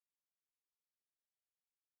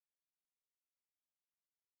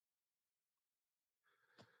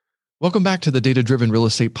Welcome back to the Data Driven Real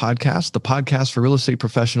Estate Podcast, the podcast for real estate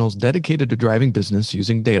professionals dedicated to driving business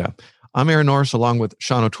using data. I'm Aaron Norris, along with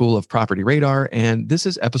Sean O'Toole of Property Radar, and this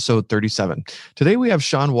is episode 37. Today we have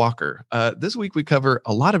Sean Walker. This week we cover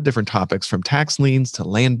a lot of different topics, from tax liens to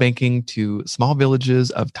land banking to small villages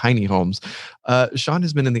of tiny homes. Sean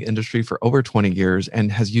has been in the industry for over 20 years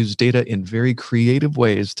and has used data in very creative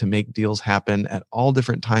ways to make deals happen at all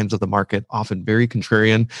different times of the market, often very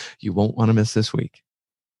contrarian. You won't want to miss this week.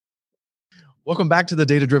 Welcome back to the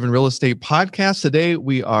Data Driven Real Estate Podcast. Today,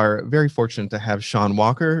 we are very fortunate to have Sean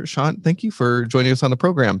Walker. Sean, thank you for joining us on the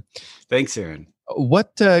program. Thanks, Aaron.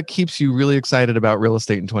 What keeps you really excited about real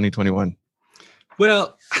estate in 2021?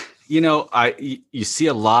 Well, you see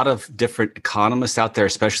a lot of different economists out there,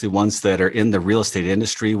 especially ones that are in the real estate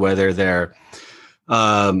industry, whether they're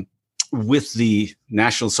with the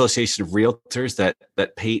National Association of Realtors that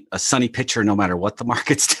paint a sunny picture no matter what the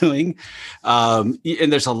market's doing. And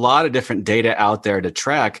there's a lot of different data out there to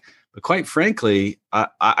track. But quite frankly,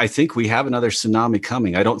 I think we have another tsunami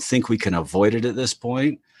coming. I don't think we can avoid it at this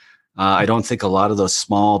point. I don't think a lot of those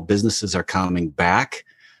small businesses are coming back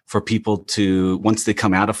for people to, once they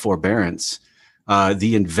come out of forbearance.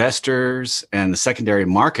 The investors and the secondary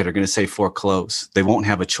market are going to say foreclose. They won't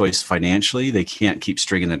have a choice financially. They can't keep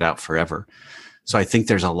stringing it out forever. So I think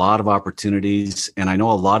there's a lot of opportunities. And I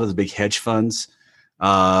know a lot of the big hedge funds,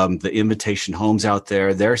 the Invitation Homes out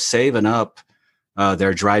there, they're saving up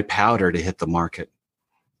their dry powder to hit the market.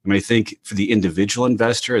 I mean, I think for the individual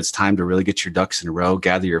investor, it's time to really get your ducks in a row,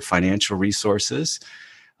 gather your financial resources,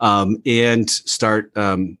 and start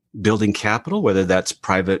building capital, whether that's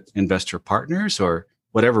private investor partners or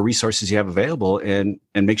whatever resources you have available, and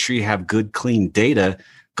make sure you have good, clean data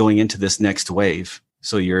going into this next wave.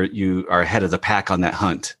 So you are ahead of the pack on that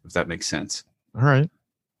hunt, if that makes sense. All right.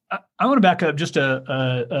 I want to back up just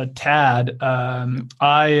a tad.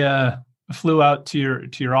 I flew out to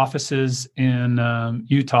your offices in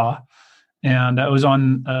Utah, and I was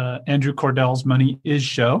on Andrew Cordell's Money Is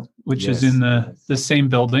show, which is in the same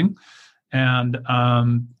building. And,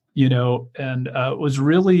 was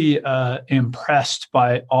really impressed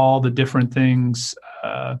by all the different things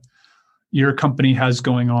your company has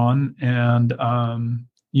going on. And,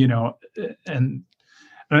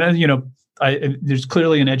 there's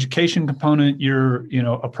clearly an education component. You're,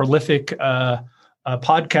 a prolific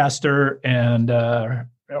podcaster and, or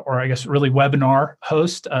I guess really webinar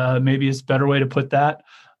host, maybe is a better way to put that.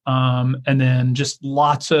 And then just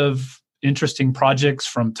lots of interesting projects,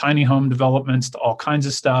 from tiny home developments to all kinds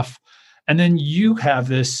of stuff. And then you have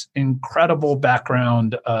this incredible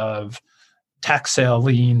background of tax sale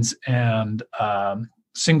liens and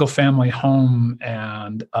single family home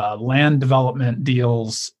and land development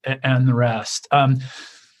deals and the rest.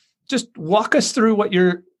 Just walk us through what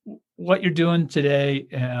you're doing today.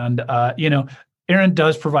 And, Aaron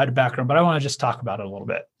does provide a background, but I want to just talk about it a little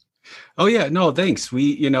bit. Oh yeah, no, thanks.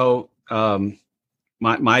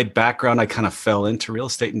 My background, I kind of fell into real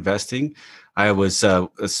estate investing. I was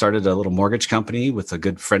started a little mortgage company with a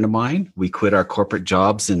good friend of mine. We quit our corporate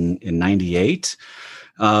jobs in 98.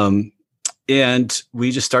 And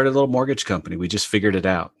we just started a little mortgage company. We just figured it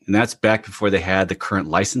out. And that's back before they had the current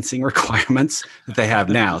licensing requirements that they have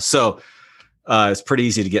now. So it's pretty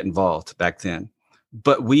easy to get involved back then.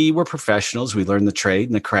 But we were professionals. We learned the trade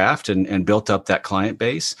and the craft and built up that client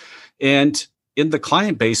base. And in the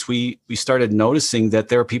client base, we started noticing that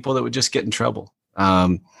there are people that would just get in trouble.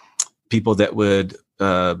 People that would,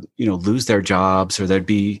 lose their jobs, or there'd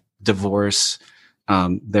be divorce.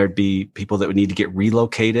 There'd be people that would need to get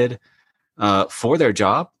relocated for their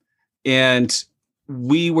job. And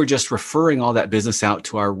we were just referring all that business out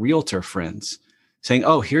to our realtor friends, saying,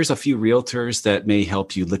 oh, here's a few realtors that may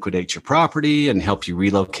help you liquidate your property and help you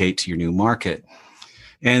relocate to your new market.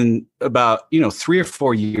 And about, 3 or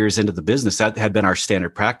 4 years into the business, that had been our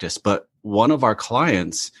standard practice. But one of our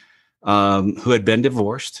clients who had been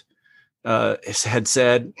divorced had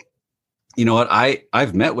said, you know what,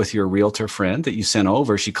 I've met with your realtor friend that you sent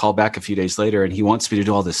over. She called back a few days later, and he wants me to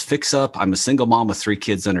do all this fix up. I'm a single mom with 3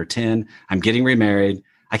 kids under 10. I'm getting remarried.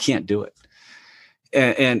 I can't do it.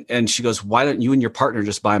 And she goes, why don't you and your partner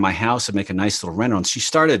just buy my house and make a nice little rental? And she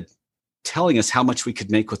started telling us how much we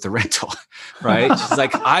could make with the rental, right? She's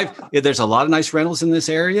like, there's a lot of nice rentals in this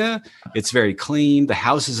area. It's very clean. The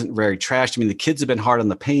house isn't very trashed. I mean, the kids have been hard on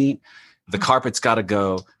the paint. The carpet's got to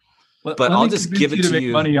go. But I'll just give it to you.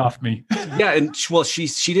 Make money off me. Yeah. And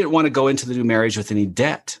she didn't want to go into the new marriage with any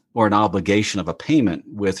debt or an obligation of a payment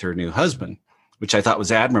with her new husband, which I thought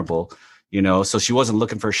was admirable. So she wasn't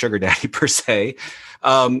looking for a sugar daddy per se.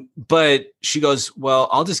 But she goes, well,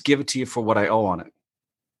 I'll just give it to you for what I owe on it.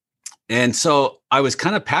 And so I was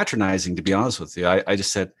kind of patronizing, to be honest with you. I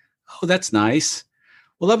just said, "Oh, that's nice.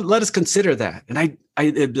 Well, let us consider that." And I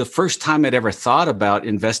the first time I'd ever thought about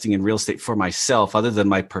investing in real estate for myself, other than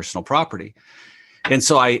my personal property. And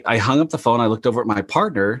so I hung up the phone. I looked over at my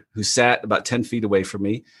partner, who sat about 10 feet away from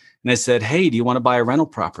me, and I said, "Hey, do you want to buy a rental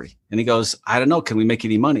property?" And he goes, "I don't know. Can we make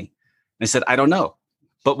any money?" And I said, "I don't know."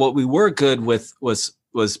 But what we were good with was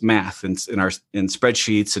math in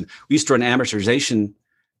spreadsheets, and we used to run amortization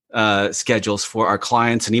schedules for our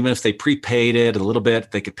clients. And even if they prepaid it a little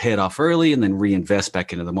bit, they could pay it off early and then reinvest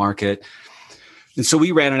back into the market. And so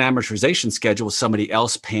we ran an amortization schedule with somebody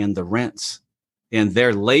else paying the rents and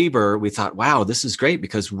their labor. We thought, wow, this is great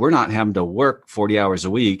because we're not having to work 40 hours a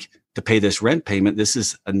week to pay this rent payment. This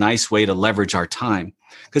is a nice way to leverage our time,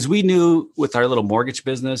 because we knew with our little mortgage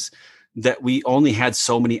business that we only had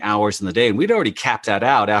so many hours in the day, and we'd already capped that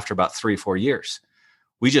out after about 3 or 4 years.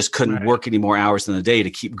 We just couldn't work any more hours in the day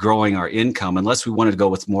to keep growing our income, unless we wanted to go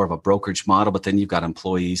with more of a brokerage model. But then you've got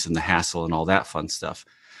employees and the hassle and all that fun stuff.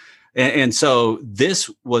 And so this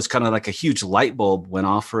was kind of like a huge light bulb went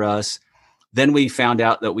off for us. Then we found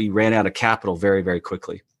out that we ran out of capital very, very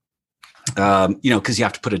quickly. Because you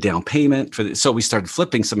have to put a down payment for this. So we started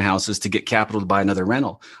flipping some houses to get capital to buy another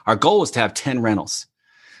rental. Our goal was to have 10 rentals,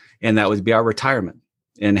 and that would be our retirement,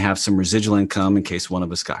 and have some residual income in case one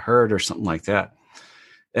of us got hurt or something like that.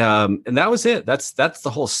 And that was it. That's the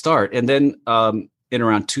whole start. And then in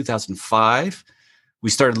around 2005, we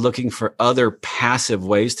started looking for other passive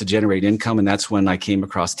ways to generate income. And that's when I came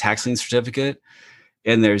across tax lien certificate.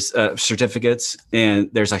 And there's certificates, and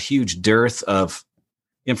there's a huge dearth of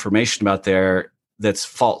information about there that's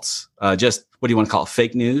false. Just, what do you want to call it?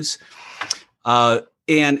 Fake news. And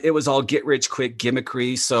it was all get rich quick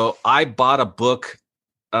gimmickry. So I bought a book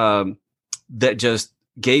that just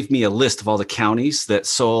gave me a list of all the counties that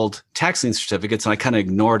sold tax lien certificates. And I kind of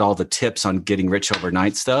ignored all the tips on getting rich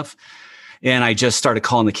overnight stuff. And I just started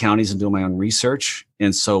calling the counties and doing my own research.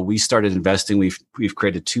 And so we started investing. We've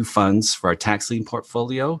created 2 funds for our tax lien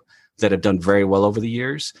portfolio that have done very well over the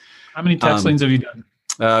years. How many tax liens have you done?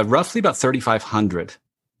 Roughly about 3,500.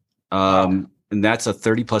 Wow. And that's a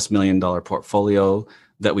 $30+ million portfolio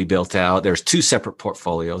that we built out. There's 2 separate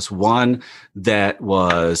portfolios. One that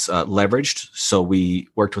was leveraged. So we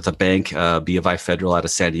worked with a bank, BofI Federal out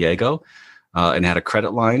of San Diego, and had a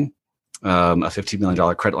credit line, a $15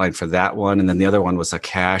 million credit line for that one. And then the other one was a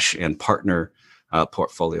cash and partner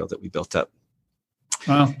portfolio that we built up.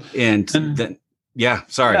 Wow. And then, yeah,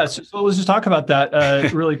 sorry. Yeah, so let's just talk about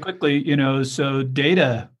that really quickly. So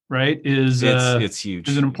data, right, it's huge.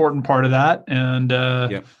 Is an important part of that. And,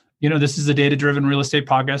 yep. This is a data-driven real estate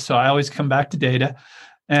podcast, so I always come back to data.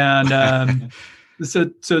 And so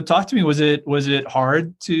talk to me. Was it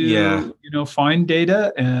hard to find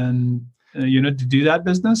data and to do that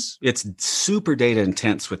business? It's super data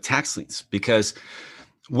intense with tax liens, because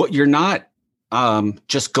what you're not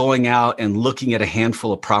just going out and looking at a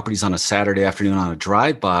handful of properties on a Saturday afternoon on a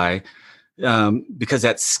drive-by, because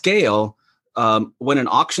at scale, when an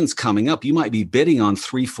auction's coming up, you might be bidding on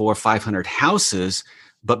 300, 400, 500 houses.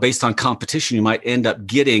 But based on competition, you might end up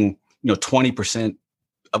getting, 20%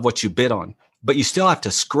 of what you bid on, but you still have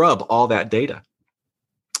to scrub all that data.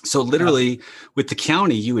 So literally with the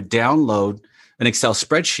county, you would download an Excel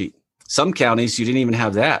spreadsheet. Some counties, you didn't even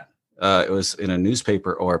have that. It was in a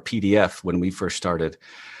newspaper or a PDF when we first started.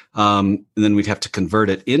 And then we'd have to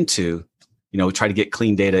convert it into, try to get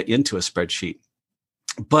clean data into a spreadsheet.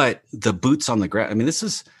 But the boots on the ground,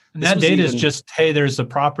 that data is just, hey, there's a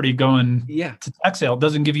property going to tax sale. It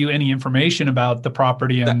doesn't give you any information about the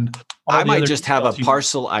property. And I might just have a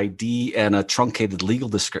parcel ID and a truncated legal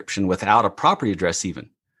description without a property address even.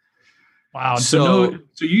 Wow. So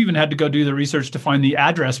you even had to go do the research to find the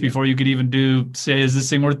address before you could even say, is this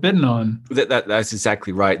thing worth bidding on? That's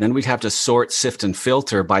exactly right. And then we'd have to sort, sift, and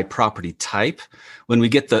filter by property type. When we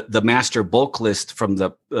get the master bulk list from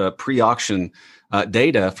the pre-auction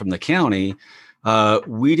data from the county,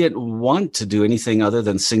 we didn't want to do anything other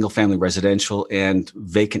than single family residential and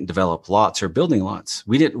vacant developed lots or building lots.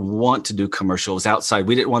 We didn't want to do commercials outside.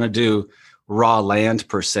 We didn't want to do raw land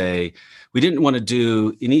per se. We didn't want to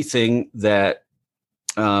do anything that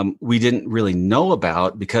we didn't really know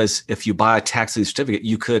about, because if you buy a tax lien certificate,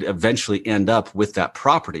 you could eventually end up with that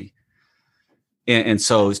property. And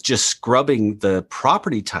so just scrubbing the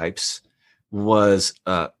property types was,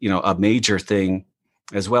 a major thing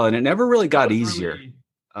as well. And it never really got easier.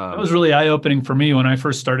 That was really eye-opening for me when I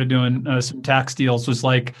first started doing some tax deals, was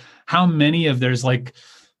like how many of there's like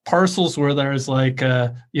parcels where there's like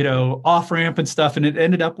off ramp and stuff, and it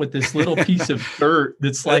ended up with this little piece of dirt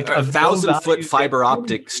that's like a 1,000-foot fiber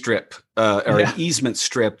optic strip an easement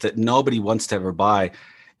strip that nobody wants to ever buy.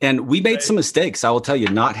 And we made some mistakes. I will tell you,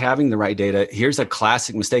 not having the right data. Here's a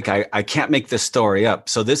classic mistake. I can't make this story up.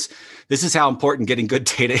 So this is how important getting good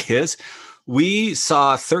data is. We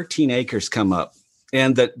saw 13 acres come up,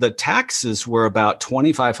 and the taxes were about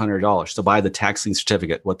 $2,500 to buy the tax lien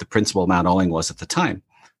certificate, what the principal amount owing was at the time,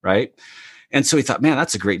 right? And so we thought, man,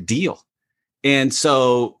 that's a great deal. And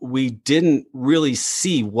so we didn't really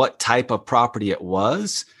see what type of property it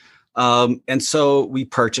was. And so we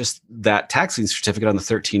purchased that tax lien certificate on the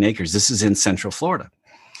 13 acres. This is in Central Florida.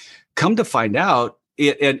 Come to find out,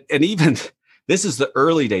 and even this is the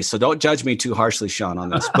early days, so don't judge me too harshly, Sean, on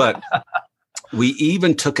this, but we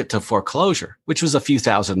even took it to foreclosure, which was a few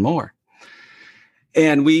thousand more.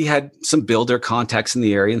 And we had some builder contacts in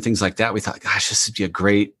the area and things like that. We thought, gosh, this would be a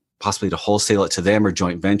great possibly to wholesale it to them or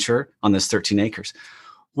joint venture on this 13 acres.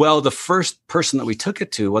 Well, the first person that we took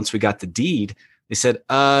it to, once we got the deed, they said,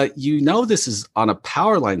 this is on a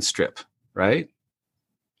power line strip, right?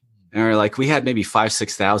 And we're like, we had maybe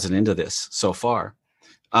 5,000-6,000 into this so far.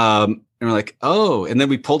 And we're like, oh, and then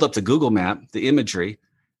we pulled up the Google map, the imagery.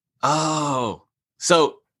 Oh,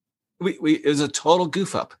 so it was a total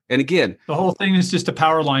goof up. And again, the whole thing is just a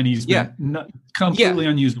power line easement, completely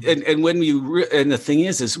unusable. And when and the thing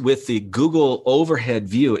is with the Google overhead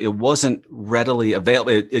view, it wasn't readily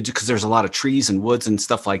available because there's a lot of trees and woods and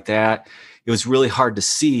stuff like that. It was really hard to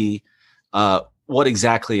see what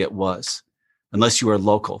exactly it was unless you were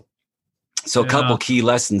local. So a couple key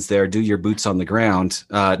lessons there: do your boots on the ground.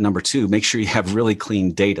 Number two, make sure you have really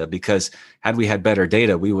clean data, because had we had better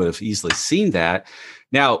data, we would have easily seen that.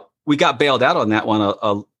 Now, we got bailed out on that one.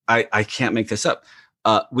 I can't make this up.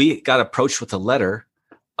 We got approached with a letter.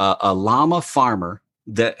 A llama farmer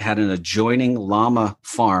that had an adjoining llama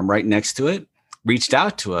farm right next to it reached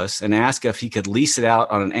out to us and asked if he could lease it out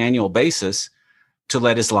on an annual basis to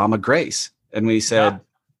let his llama graze. And we said,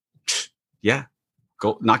 yeah,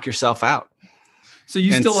 go knock yourself out. So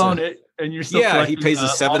you still own it, and you're still he pays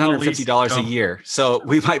us $750 a year. So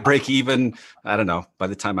we might break even. I don't know, by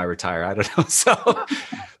the time I retire. I don't know. So,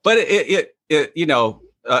 but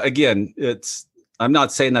again, I'm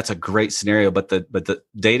not saying that's a great scenario, but the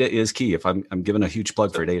data is key. If I'm giving a huge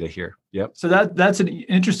plug for data here. Yep. So that's an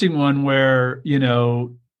interesting one where,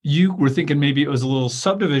 you were thinking maybe it was a little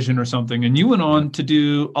subdivision or something, and you went on to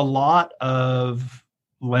do a lot of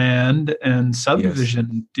land and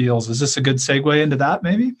subdivision deals. Is this a good segue into that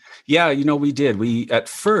maybe? Yeah, we did. We at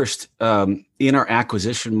first in our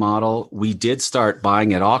acquisition model, we did start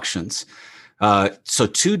buying at auctions. So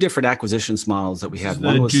two different acquisitions models that we had.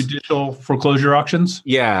 One was judicial foreclosure auctions.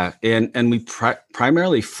 Yeah, and we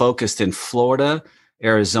primarily focused in Florida,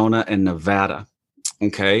 Arizona, and Nevada.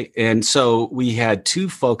 Okay, and so we had two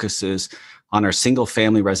focuses on our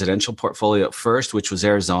single-family residential portfolio at first, which was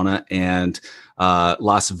Arizona and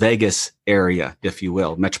Las Vegas area, if you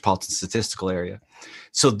will, metropolitan statistical area.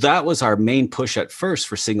 So that was our main push at first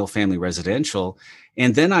for single-family residential.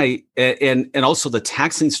 And then and also the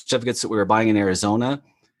tax lien certificates that we were buying in Arizona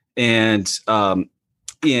and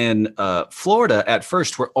in Florida at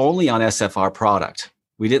first were only on SFR product.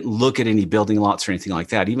 We didn't look at any building lots or anything like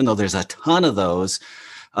that, even though there's a ton of those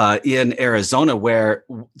in Arizona, where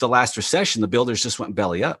the last recession, the builders just went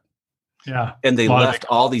belly up. Yeah. And they left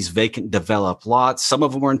all these vacant developed lots. Some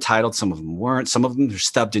of them were entitled, some of them weren't. Some of them were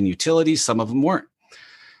stubbed in utilities, some of them weren't.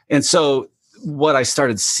 And so what I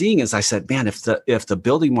started seeing is I said, man, if the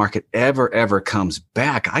building market ever comes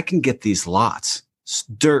back, I can get these lots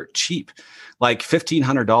dirt cheap, like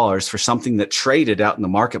 $1,500 for something that traded out in the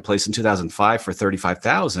marketplace in 2005 for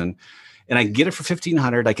 $35,000. And I can get it for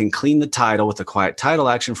 $1,500. I can clean the title with a quiet title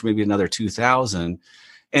action for maybe another $2,000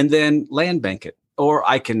 and then land bank it. Or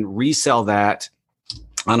I can resell that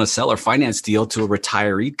on a seller finance deal to a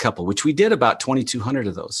retiree couple, which we did about 2,200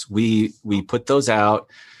 of those. We put those out.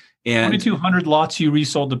 And 2,200 lots you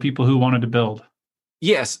resold to people who wanted to build.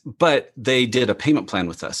 Yes, but they did a payment plan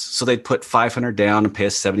with us. So they'd put $500 down and pay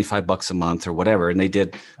us $75 a month or whatever. And they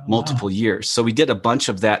did multiple years. So we did a bunch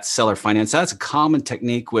of that seller finance. That's a common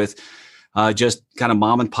technique with just kind of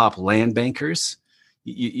mom and pop land bankers.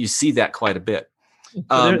 You see that quite a bit.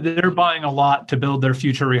 They're buying a lot to build their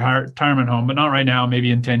future retirement home, but not right now, maybe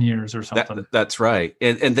in 10 years or something. That's right.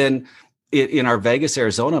 And then in our Vegas,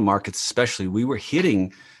 Arizona markets, especially, we were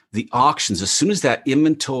hitting the auctions as soon as that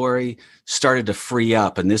inventory started to free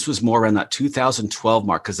up. And this was more around that 2012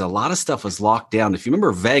 mark, because a lot of stuff was locked down. If you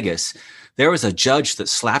remember Vegas, there was a judge that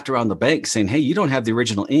slapped around the bank saying, hey, you don't have the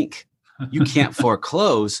original ink. You can't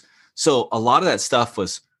foreclose. So a lot of that stuff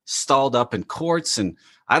was stalled up in courts, and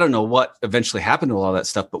I don't know what eventually happened to all that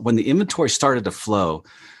stuff. But when the inventory started to flow,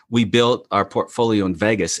 we built our portfolio in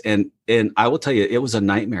Vegas, and I will tell you, it was a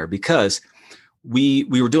nightmare because we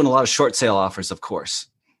were doing a lot of short sale offers, of course.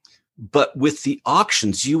 But with the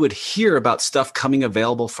auctions, you would hear about stuff coming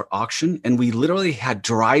available for auction, and we literally had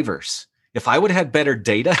drivers. If I would have had better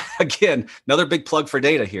data, again, another big plug for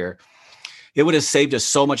data here, it would have saved us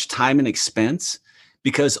so much time and expense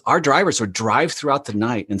because our drivers would drive throughout the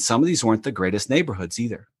night, and some of these weren't the greatest neighborhoods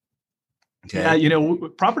either. Okay. Yeah,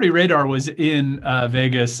 Property Radar was in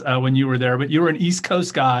Vegas when you were there, but you were an East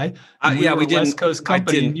Coast guy. We were a West Coast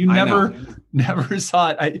company, and you never saw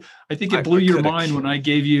it. I think it blew your mind when I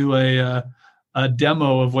gave you a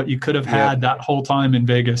demo of what you could have had that whole time in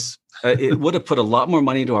Vegas. It would have put a lot more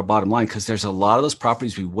money into our bottom line because there's a lot of those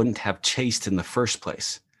properties we wouldn't have chased in the first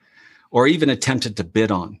place, or even attempted to bid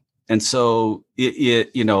on. And so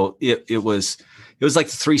it was like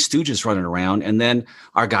the Three Stooges running around, and then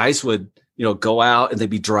our guys would go out and they'd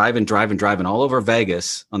be driving all over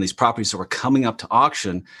Vegas on these properties that were coming up to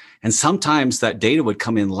auction. And sometimes that data would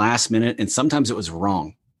come in last minute, and sometimes it was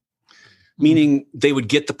wrong. Meaning they would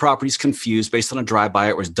get the properties confused based on a drive-by.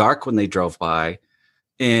 It was dark when they drove by.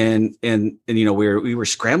 And we were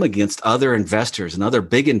scrambling against other investors and other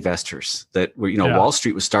big investors that were, Wall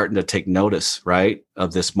Street was starting to take notice, right,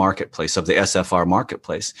 of this marketplace, of the SFR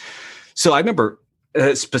marketplace. So I remember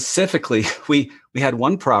specifically, we had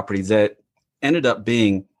one property that ended up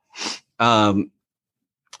being not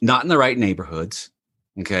in the right neighborhoods,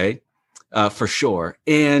 okay, for sure.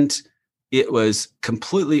 And it was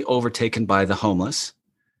completely overtaken by the homeless.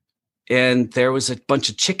 And there was a bunch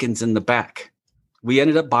of chickens in the back. We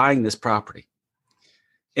ended up buying this property.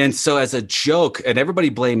 And so as a joke, and everybody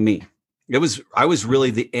blamed me, I was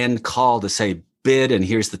really the end call to say bid, and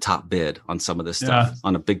here's the top bid on some of this stuff,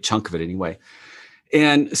 on a big chunk of it anyway.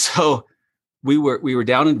 And so we were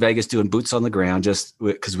down in Vegas doing boots on the ground just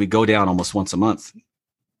because we go down almost once a month.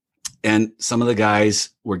 And some of the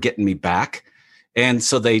guys were getting me back. And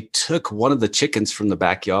so they took one of the chickens from the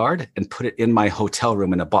backyard and put it in my hotel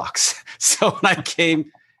room in a box. So when I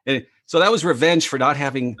came, so that was revenge for not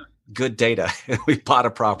having good data. We bought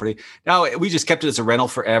a property. Now we just kept it as a rental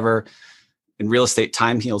forever. In real estate,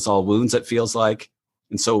 time heals all wounds, it feels like.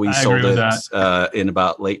 And so we sold it in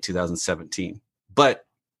about late 2017. But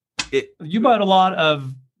you bought a lot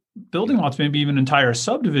of building lots, maybe even entire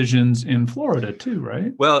subdivisions in Florida too,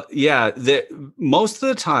 right? Well, yeah. Most of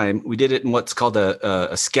the time we did it in what's called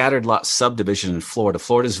a scattered lot subdivision in Florida.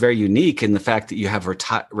 Florida is very unique in the fact that you have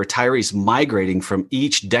retirees migrating from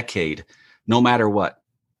each decade, no matter what.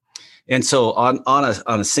 And so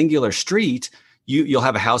on a singular street, you'll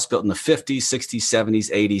have a house built in the 50s, 60s,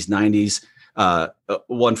 70s, 80s, 90s,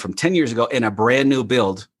 one from 10 years ago, and a brand new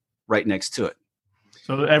build right next to it.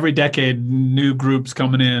 So every decade, new groups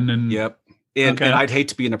coming in, and yep. And I'd hate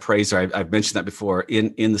to be an appraiser. I've mentioned that before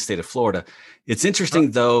in the state of Florida. It's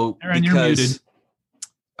interesting though, Aaron, because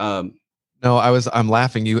you're muted. No, I'm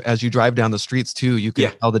laughing. As you drive down the streets too, you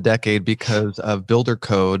can tell the decade because of builder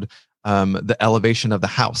code, the elevation of the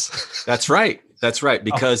house. That's right.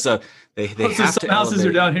 Because they have some houses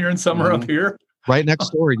are down here and some are up here. Right next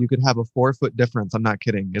door, you could have a 4-foot difference. I'm not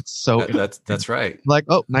kidding. It's so that's right. Like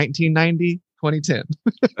 1990.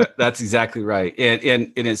 2010. That's exactly right.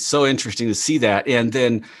 And it's so interesting to see that. And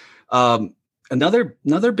then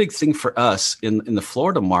another big thing for us in the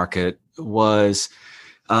Florida market was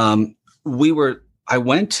I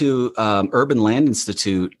went to Urban Land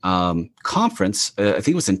Institute conference. I think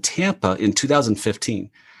it was in Tampa in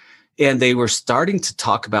 2015. And they were starting to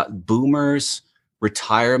talk about boomers,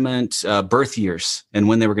 retirement, birth years, and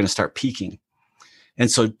when they were going to start peaking. And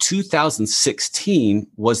so 2016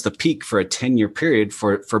 was the peak for a 10-year period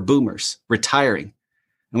for boomers retiring.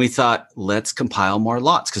 And we thought, let's compile more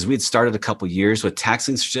lots, because we had started a couple years with tax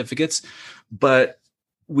lien certificates, but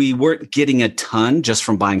we weren't getting a ton just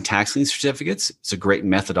from buying tax lien certificates. It's a great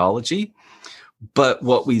methodology. But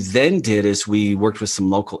what we then did is we worked with some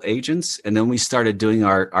local agents, and then we started doing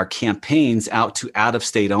our campaigns out to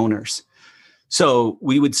out-of-state owners. So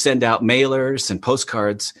we would send out mailers and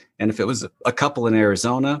postcards. And if it was a couple in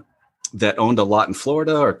Arizona that owned a lot in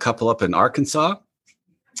Florida, or a couple up in Arkansas,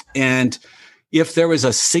 and if there was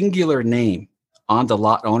a singular name on the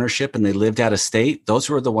lot ownership and they lived out of state, those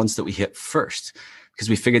were the ones that we hit first, because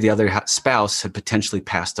we figured the other spouse had potentially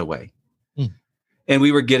passed away. And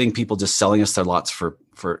we were getting people just selling us their lots for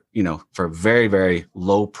very, very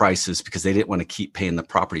low prices because they didn't want to keep paying the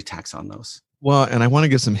property tax on those. Well, and I want to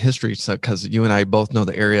give some history because you and I both know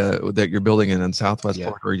the area that you're building in Southwest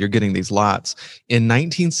Florida, where you're getting these lots. In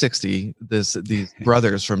 1960, these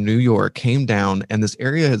brothers from New York came down, and this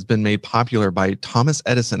area has been made popular by Thomas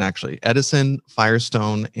Edison, actually. Edison,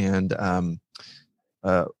 Firestone, and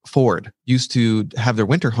Ford used to have their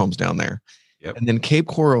winter homes down there. Yep. And then Cape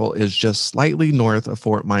Coral is just slightly north of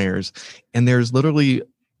Fort Myers. And there's literally,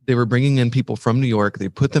 they were bringing in people from New York. They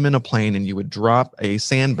put them in a plane and you would drop a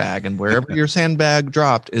sandbag, and wherever your sandbag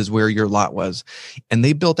dropped is where your lot was. And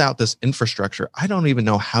they built out this infrastructure. I don't even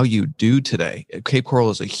know how you do today. Cape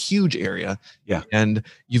Coral is a huge area. Yeah. And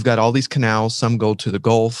you've got all these canals. Some go to the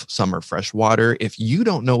Gulf, some are fresh water. If you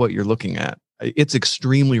don't know what you're looking at, it's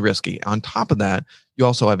extremely risky. On top of that, you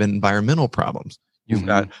also have environmental problems. You've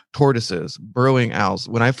got tortoises, burrowing owls.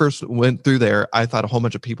 When I first went through there, I thought a whole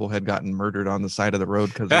bunch of people had gotten murdered on the side of the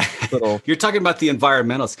road because You're talking about the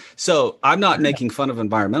environmentalists. So I'm not making fun of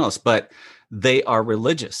environmentalists, but they are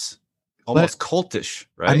religious, almost cultish,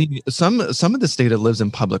 right? I mean, some of this data lives in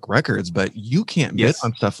public records, but you can't bid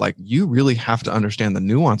on stuff. Like, you really have to understand the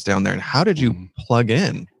nuance down there. And how did you plug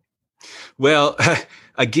in? Well,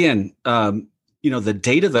 again, the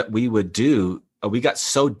data that we would do, we got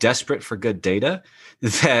so desperate for good data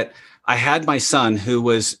that I had my son, who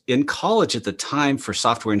was in college at the time for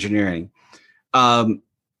software engineering.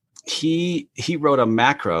 He wrote a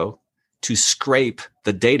macro to scrape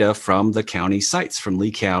the data from the county sites, from Lee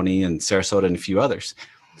County and Sarasota and a few others.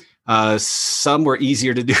 Some were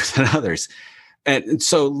easier to do than others. And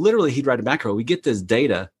so literally he'd write a macro. We get this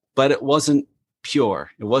data, but it wasn't pure.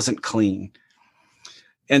 It wasn't clean.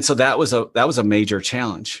 And so that was a major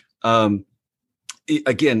challenge.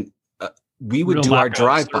 We would do our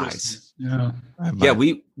drive-bys.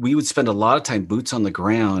 We would spend a lot of time boots on the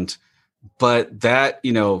ground, but that,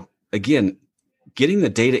 again, getting the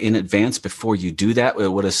data in advance before you do that,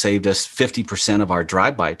 it would have saved us 50% of our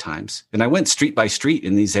drive-by times. And I went street by street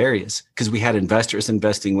in these areas because we had investors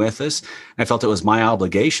investing with us. I felt it was my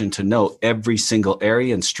obligation to know every single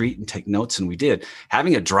area and street and take notes, and we did.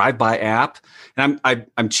 Having a drive-by app, and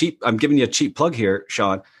I'm cheap. I'm giving you a cheap plug here,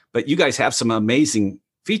 Sean, but you guys have some amazing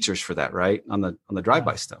features for that, right? On the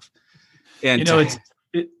drive-by stuff. And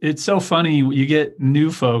it's so funny. You get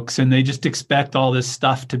new folks and they just expect all this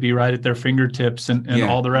stuff to be right at their fingertips and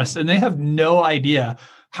all the rest. And they have no idea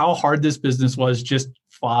how hard this business was just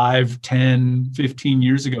 5, 10, 15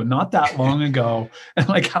 years ago, not that long ago. And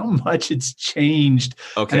like how much it's changed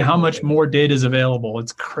and how much more data is available.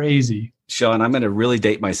 It's crazy. Sean, I'm going to really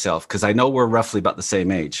date myself because I know we're roughly about the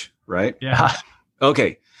same age, right? Yeah.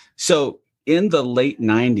 Okay. So in the late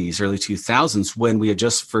 90s, early 2000s, when we had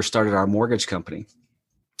just first started our mortgage company,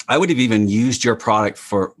 I would have even used your product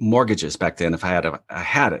for mortgages back then if I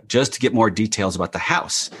had it, just to get more details about the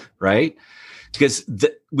house, right? Because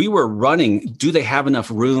we were running, do they have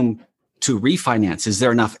enough room to refinance? Is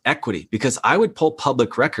there enough equity? Because I would pull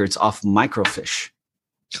public records off microfiche,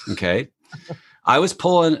 okay? I was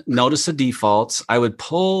pulling notice of defaults. I would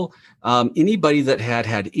pull anybody that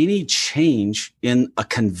had any change in a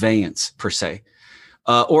conveyance per se,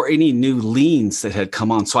 or any new liens that had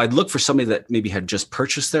come on. So I'd look for somebody that maybe had just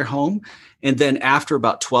purchased their home. And then after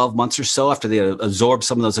about 12 months or so, after they had absorbed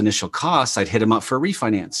some of those initial costs, I'd hit them up for a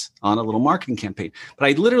refinance on a little marketing campaign. But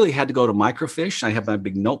I literally had to go to microfiche. I have my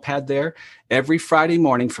big notepad there. Every Friday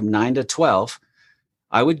morning from 9 to 12,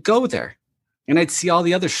 I would go there. And I'd see all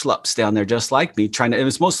the other schlups down there just like me it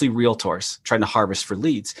was mostly realtors trying to harvest for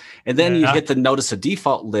leads. And then you hit the notice of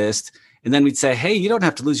default list. And then we'd say, hey, you don't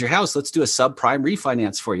have to lose your house. Let's do a subprime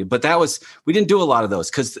refinance for you. But we didn't do a lot of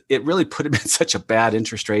those because it really put them in such a bad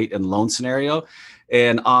interest rate and loan scenario.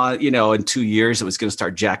 And, in 2 years, it was going to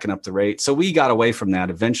start jacking up the rate. So we got away from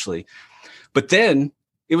that eventually. But then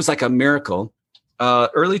it was like a miracle.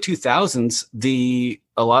 Early 2000s,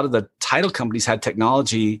 a lot of the title companies had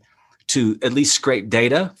technology to at least scrape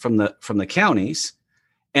data from the counties,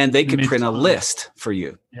 and they could print a list for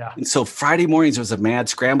you. Yeah. And so Friday mornings was a mad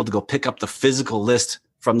scramble to go pick up the physical list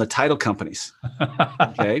from the title companies.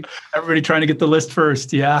 Okay. Everybody trying to get the list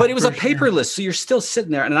first. Yeah. But it was a paper list. So you're still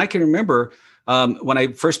sitting there. And I can remember when I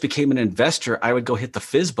first became an investor, I would go hit the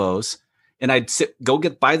FSBOs and I'd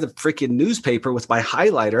buy the freaking newspaper with my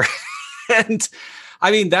highlighter. And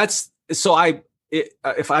I mean,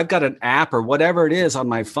 if I've got an app or whatever it is on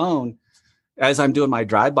my phone, as I'm doing my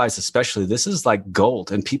drive-bys, especially, this is like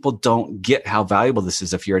gold. And people don't get how valuable this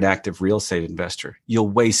is if you're an active real estate investor. You'll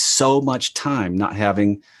waste so much time not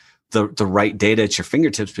having the right data at your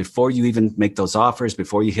fingertips before you even make those offers,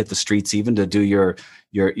 before you hit the streets, even to do your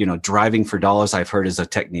driving for dollars, I've heard is a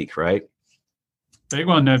technique, right? Big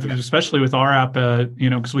one, especially with our app,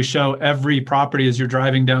 because we show every property as you're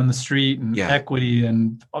driving down the street, and equity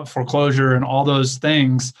and foreclosure and all those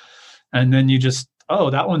things. And then you just,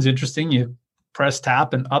 that one's interesting. You press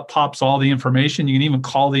tap and up pops all the information. You can even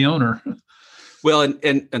call the owner. Well,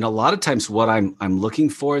 and a lot of times what I'm looking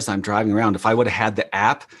for as I'm driving around, if I would have had the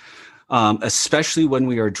app, especially when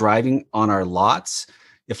we are driving on our lots,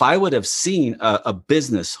 if I would have seen a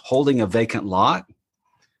business holding a vacant lot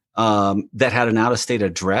that had an out-of-state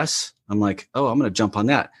address, I'm like, I'm going to jump on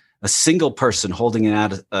that. A single person holding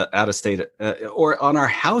an out-of-state, or on our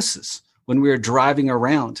houses when we were driving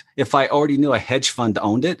around, if I already knew a hedge fund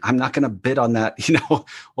owned it, I'm not going to bid on that,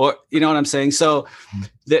 or you know what I'm saying? So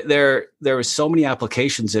there were so many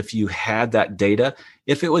applications. If you had that data,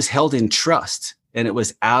 if it was held in trust and it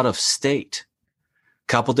was out of state, a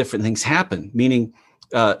couple different things happen, meaning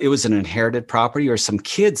it was an inherited property, or some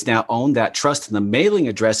kids now own that trust and the mailing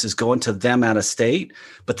address is going to them out of state,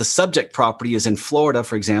 but the subject property is in Florida,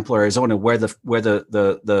 for example, or Arizona, where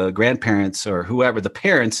the grandparents or whoever, the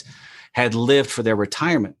parents, had lived for their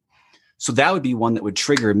retirement. So that would be one that would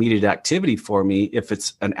trigger immediate activity for me. If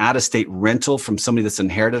it's an out-of-state rental from somebody that's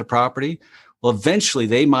inherited a property, well, eventually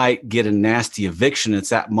they might get a nasty eviction. It's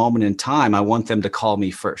that moment in time. I want them to call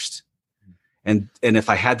me first. And if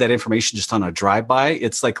I had that information just on a drive-by,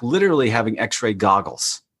 it's like literally having X-ray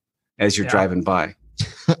goggles as you're driving by.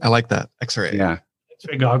 I like that. X-ray. Yeah.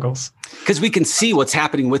 X-ray goggles. Because we can see what's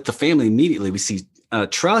happening with the family immediately. We see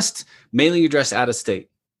trust, mailing address, out of state.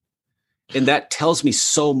 And that tells me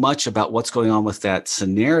so much about what's going on with that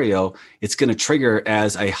scenario. It's going to trigger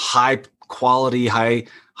as a high quality, high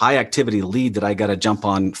activity lead that I got to jump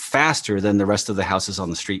on faster than the rest of the houses on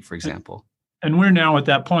the street, for example. And we're now at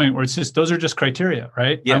that point where it's just, those are just criteria,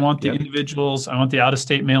 right? I want the individuals, I want the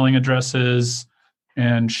out-of-state mailing addresses,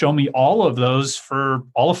 and show me all of those for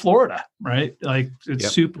all of Florida, right? Like it's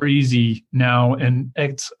super easy now. And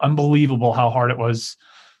it's unbelievable how hard it was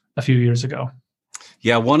a few years ago.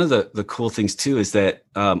 Yeah, one of the cool things too is that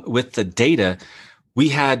with the data, we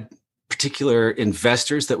had particular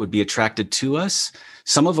investors that would be attracted to us.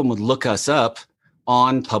 Some of them would look us up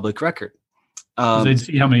on public record. They'd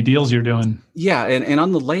see how many deals you're doing. Yeah, and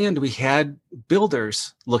on the land, we had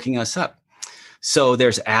builders looking us up. So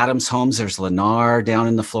there's Adams Homes, there's Lennar down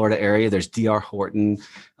in the Florida area, there's D.R. Horton.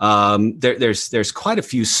 There's quite a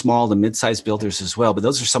few small to mid-sized builders as well, but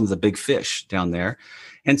those are some of the big fish down there.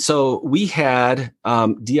 And so we had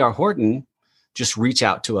D.R. Horton just reach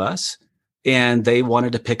out to us, and they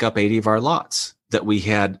wanted to pick up 80 of our lots that we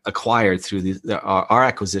had acquired through our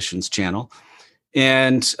acquisitions channel.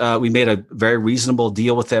 And we made a very reasonable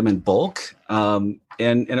deal with them in bulk, and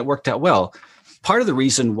it worked out well. Part of the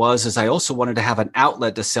reason is I also wanted to have an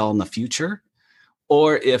outlet to sell in the future,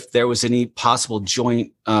 or if there was any possible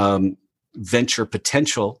joint venture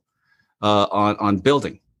potential on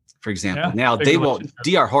building. For example, now they won't.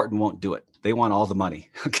 D.R. Horton won't do it. They want all the money.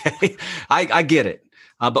 Okay, I get it,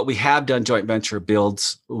 but we have done joint venture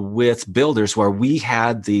builds with builders where we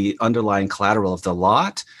had the underlying collateral of the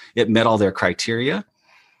lot. It met all their criteria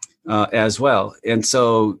as well, and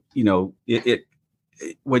so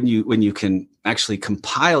when you can actually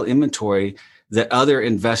compile inventory that other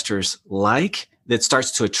investors like, that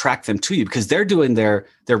starts to attract them to you because they're doing their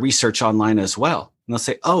research online as well. And they'll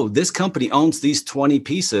say, "Oh, this company owns these 20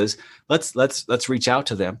 pieces. Let's reach out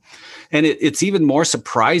to them." And it's even more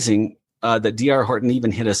surprising that D.R. Horton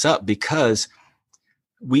even hit us up because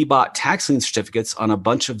we bought tax lien certificates on a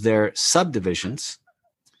bunch of their subdivisions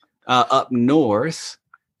up north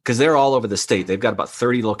because they're all over the state. They've got about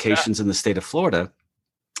 30 locations in the state of Florida.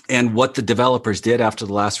 And what the developers did after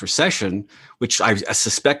the last recession, which I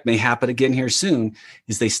suspect may happen again here soon,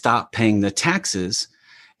 is they stopped paying the taxes.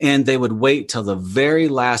 And they would wait till the very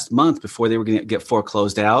last month before they were going to get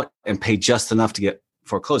foreclosed out and pay just enough to get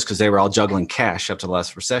foreclosed because they were all juggling cash after the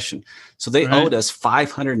last recession. So they owed us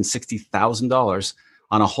 $560,000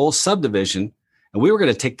 on a whole subdivision. And we were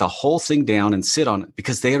going to take the whole thing down and sit on it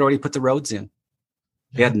because they had already put the roads in.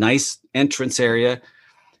 They had nice entrance area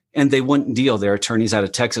and they wouldn't deal. Their attorneys out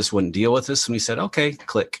of Texas wouldn't deal with us. And we said, okay,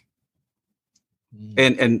 click.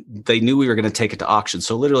 And they knew we were going to take it to auction.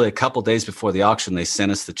 So literally a couple of days before the auction, they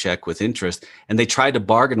sent us the check with interest, and they tried to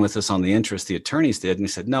bargain with us on the interest. The attorneys did, and we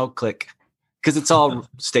said, no, click, because it's all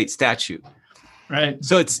state statute. Right.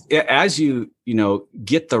 So it's as you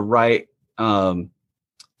get the right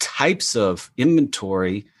types of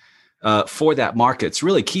inventory for that market. It's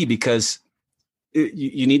really key because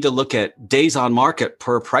you need to look at days on market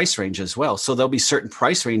per price range as well. So there'll be certain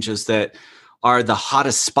price ranges that are the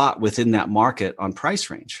hottest spot within that market on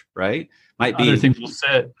price range, right? Might be other things will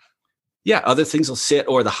sit. Yeah, other things will sit,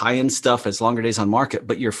 or the high-end stuff has longer days on market,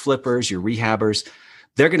 but your flippers, your rehabbers,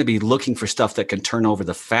 they're going to be looking for stuff that can turn over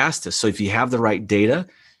the fastest. So if you have the right data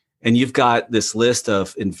and you've got this list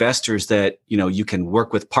of investors that, you can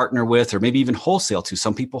work with, partner with, or maybe even wholesale to.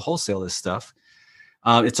 Some people wholesale this stuff.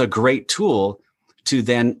 It's a great tool to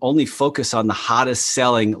then only focus on the hottest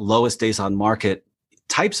selling, lowest days on market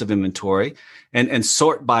types of inventory and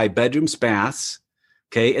sort by bedrooms, baths.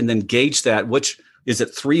 Okay. And then gauge that, which is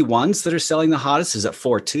it 3 ones that are selling the hottest? Is it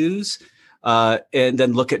 4 twos? And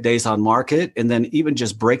then look at days on market, and then even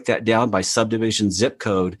just break that down by subdivision, zip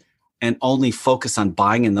code, and only focus on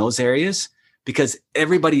buying in those areas, because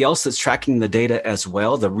everybody else that's tracking the data as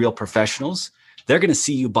well, the real professionals, they're going to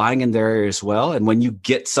see you buying in their area as well. And when you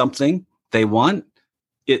get something they want,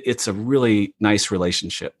 it's a really nice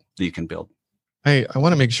relationship that you can build. I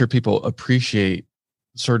want to make sure people appreciate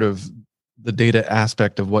sort of the data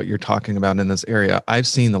aspect of what you're talking about in this area. I've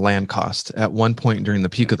seen the land cost at one point during the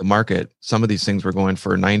peak of the market. Some of these things were going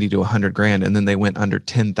for 90 to 100 grand, and then they went under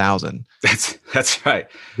 10,000. That's right.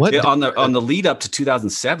 On the lead up to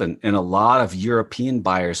 2007, and a lot of European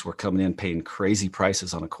buyers were coming in paying crazy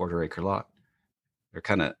prices on a quarter acre lot. They're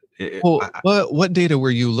kind of what data were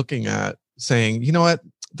you looking at saying, you know what,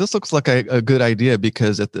 this looks like a good idea,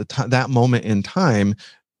 because at that moment in time,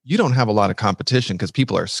 you don't have a lot of competition because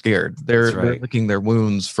people are scared. They're licking their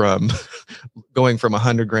wounds from going from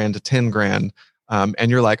 100 grand to 10 grand. And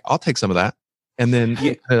you're like, I'll take some of that. And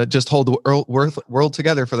then just hold the world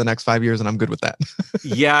together for the next 5 years. And I'm good with that.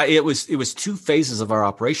 Yeah, it was 2 phases of our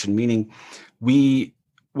operation, meaning when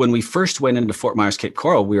we first went into Fort Myers, Cape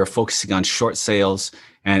Coral, we were focusing on short sales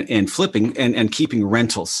and flipping and keeping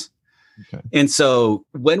rentals. Okay. And so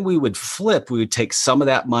when we would flip, we would take some of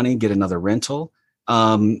that money, get another rental,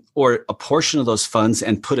 or a portion of those funds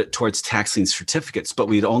and put it towards tax lien certificates, but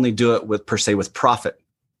we'd only do it with profit.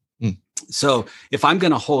 So if I'm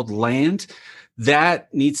going to hold land,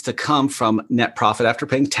 that needs to come from net profit after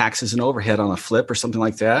paying taxes and overhead on a flip or something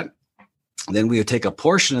like that. Then we would take a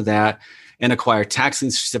portion of that and acquire tax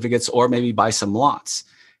lien certificates, or maybe buy some lots.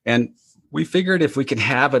 And we figured if we can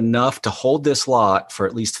have enough to hold this lot for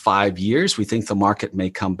at least 5 years, we think the market may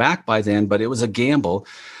come back by then, but it was a gamble.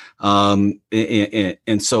 And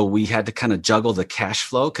so we had to kind of juggle the cash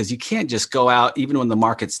flow, because you can't just go out, even when the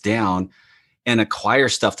market's down, and acquire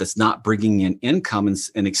stuff that's not bringing in income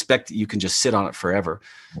and expect that you can just sit on it forever.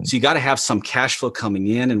 So you got to have some cash flow coming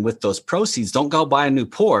in. And with those proceeds, don't go buy a new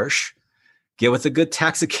Porsche. Get with a good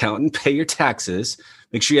tax accountant, pay your taxes,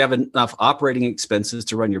 make sure you have enough operating expenses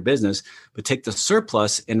to run your business, but take the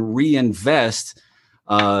surplus and reinvest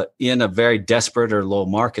in a very desperate or low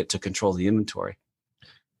market to control the inventory.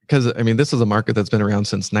 Because, I mean, this is a market that's been around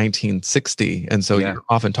since 1960. And so you're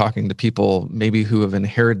often talking to people maybe who have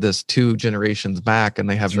inherited this 2 generations back, and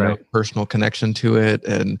they have no personal connection to it.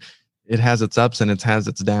 And it has its ups and it has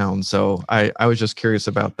its downs. So I was just curious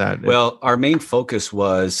about that. Well, our main focus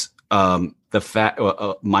was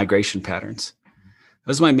migration patterns. That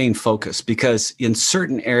was my main focus, because in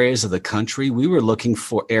certain areas of the country, we were looking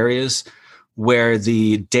for areas where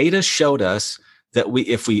the data showed us that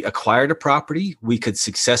if we acquired a property, we could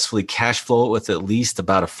successfully cash flow it with at least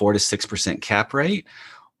about a 4 to 6% cap rate,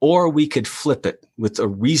 or we could flip it with a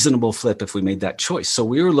reasonable flip if we made that choice. So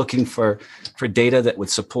we were looking for data that would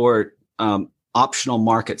support optional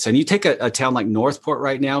markets. And you take a town like Northport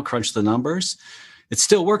right now, crunch the numbers, it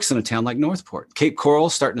still works in a town like Northport. Cape Coral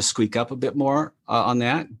starting to squeak up a bit more on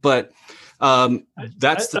that, but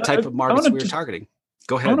that's the type of markets we were targeting.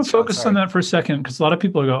 Go ahead. I want to focus on that for a second, because a lot of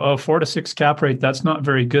people go, 4 to 6 cap rate, that's not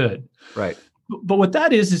very good. Right. But what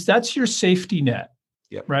that is that's your safety net.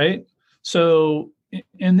 Yep. Right. So,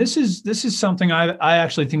 and this is something I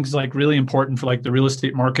actually think is like really important for like the real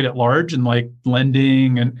estate market at large, and like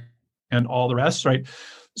lending and all the rest. Right.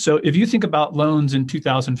 So if you think about loans in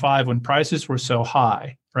 2005, when prices were so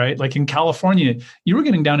high, right? Like in California, you were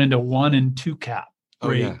getting down into 1 and 2 cap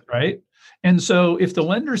rate, right? And so if the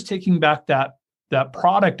lender's taking back that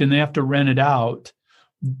product and they have to rent it out,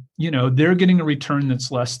 they're getting a return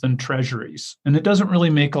that's less than treasuries. And it doesn't really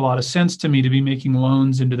make a lot of sense to me to be making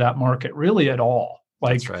loans into that market really at all.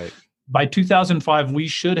 Like, that's right. By 2005, we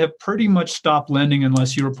should have pretty much stopped lending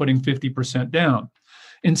unless you were putting 50% down.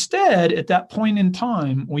 Instead, at that point in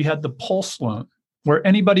time, we had the Pulse loan, where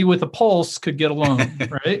anybody with a pulse could get a loan,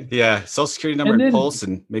 right? Yeah, Social Security number and Pulse,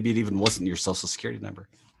 and maybe it even wasn't your Social Security number.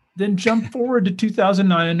 Then jump forward to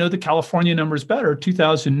 2009. I know the California number is better.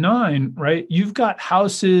 2009, right? You've got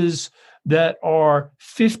houses that are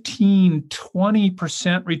 15,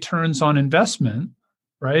 20% returns on investment,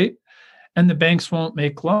 right? And the banks won't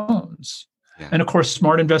make loans. Yeah. And of course,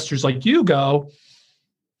 smart investors like you go,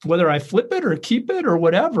 whether I flip it or keep it or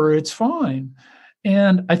whatever, it's fine.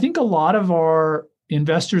 And I think a lot of our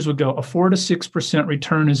investors would go, a 4 to 6%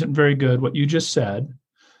 return isn't very good, what you just said.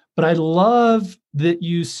 But I love that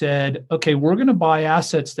you said, okay, we're going to buy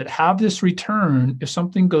assets that have this return. If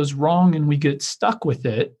something goes wrong and we get stuck with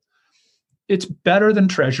it, it's better than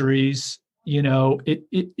treasuries.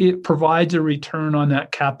 It provides a return on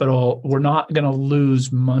that capital. We're not going to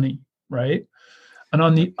lose money, right? And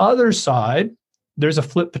on the other side, there's a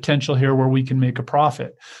flip potential here where we can make a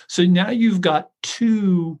profit. So now you've got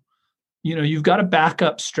you've got a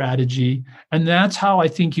backup strategy. And that's how I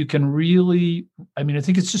think you can really, I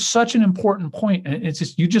think it's just such an important point. And it's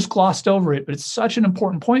just, you just glossed over it, but it's such an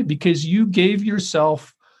important point because you gave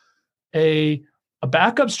yourself a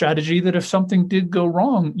backup strategy that if something did go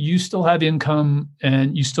wrong, you still have income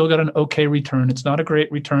and you still got an okay return. It's not a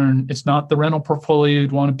great return. It's not the rental portfolio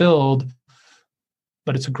you'd want to build,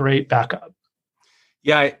 but it's a great backup.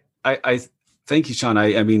 Yeah, I thank you, Sean.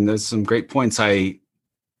 I mean, there's some great points.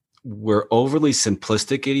 We're overly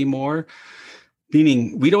simplistic anymore,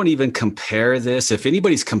 meaning we don't even compare this. If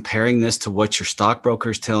anybody's comparing this to what your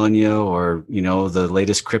stockbroker's telling you or, the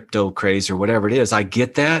latest crypto craze or whatever it is, I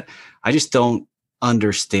get that. I just don't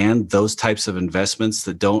understand those types of investments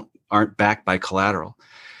that aren't backed by collateral.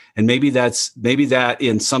 And maybe that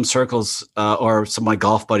in some circles or some of my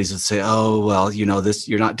golf buddies would say, oh, well, this,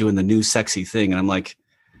 you're not doing the new sexy thing. And I'm like,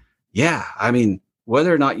 yeah,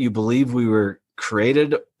 whether or not you believe we were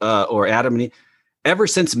created or Adam and Eve, ever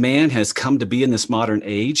since man has come to be in this modern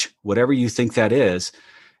age, whatever you think that is,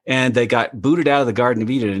 and they got booted out of the Garden of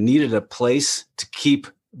Eden and needed a place to keep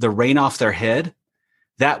the rain off their head,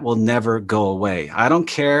 that will never go away. I don't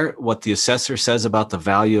care what the assessor says about the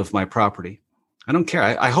value of my property. I don't care.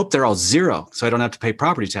 I hope they're all zero so I don't have to pay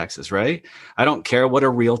property taxes, right? I don't care what a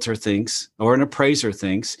realtor thinks or an appraiser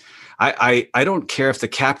thinks. I don't care if the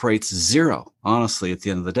cap rate's zero, honestly, at the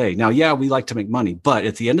end of the day. Now, yeah, we like to make money, but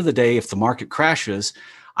at the end of the day, if the market crashes,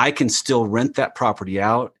 I can still rent that property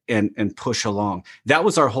out and push along. That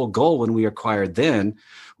was our whole goal when we acquired then,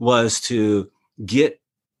 was to get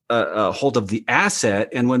a hold of the asset.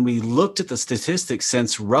 And when we looked at the statistics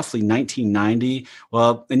since roughly 1990,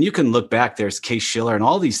 well, and you can look back, there's Case-Shiller and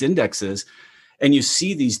all these indexes, and you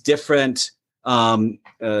see these different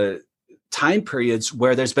time periods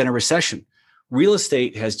where there's been a recession. Real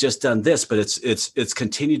estate has just done this, but it's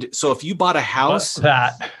continued. So if you bought a house,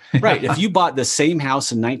 right? If you bought the same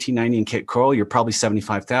house in 1990 in Cape Coral, you're probably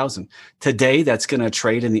 $75,000. Today, that's going to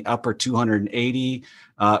trade in the upper 280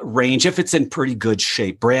 range if it's in pretty good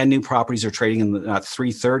shape. Brand new properties are trading in the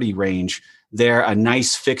 330 range. They're a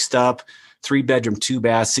nice fixed up 3-bedroom,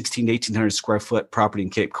 2-bath, 16 to 1,800 square foot property in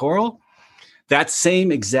Cape Coral. That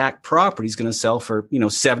same exact property is going to sell for,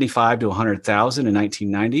 $75,000 to $100,000 in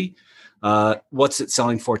 1990. What's it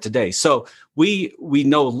selling for today? So we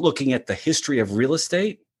know, looking at the history of real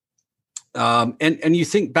estate, and you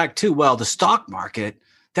think back to, well, the stock market,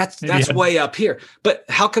 that's way up here. But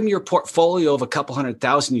how come your portfolio of a couple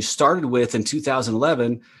 100,000 you started with in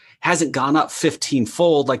 2011 hasn't gone up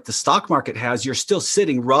 15-fold like the stock market has? You're still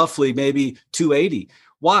sitting roughly maybe 280.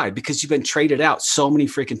 Why? Because you've been traded out so many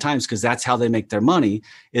freaking times, because that's how they make their money,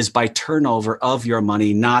 is by turnover of your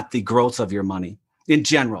money, not the growth of your money in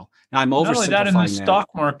general. Now, I'm oversimplifying that. Not only that, in the stock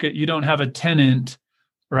market, you don't have a tenant,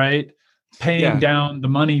 right, paying down the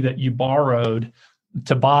money that you borrowed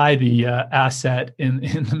to buy the asset in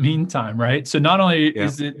the meantime, right? So not only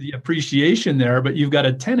is it the appreciation there, but you've got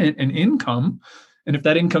a tenant and income. And if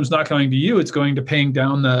that income's not coming to you, it's going to paying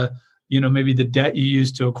down the, maybe the debt you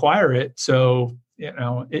used to acquire it. So,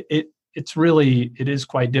 it is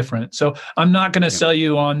quite different. So I'm not going to sell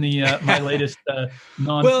you on the my latest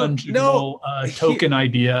non-fungible token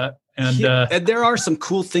idea. And there are some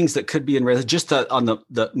cool things that could be in just on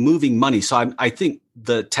the moving money. So I think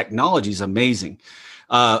the technology is amazing.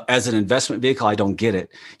 As an investment vehicle, I don't get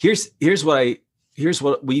it. Here's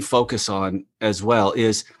what we focus on as well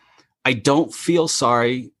is I don't feel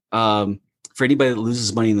sorry for anybody that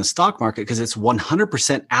loses money in the stock market, because it's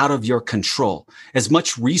 100% out of your control. As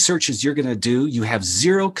much research as you're going to do, you have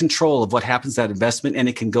zero control of what happens to that investment, and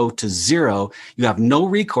it can go to zero. You have no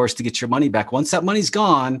recourse to get your money back. Once that money's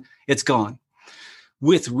gone, it's gone.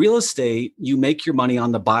 With real estate, you make your money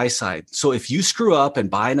on the buy side. So if you screw up and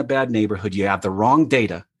buy in a bad neighborhood, you have the wrong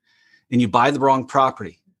data, and you buy the wrong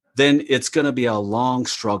property, then it's going to be a long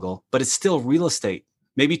struggle, but it's still real estate.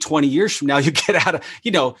 Maybe 20 years from now, you get out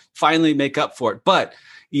of, finally make up for it. But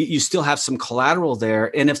you still have some collateral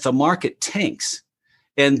there. And if the market tanks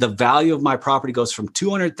and the value of my property goes from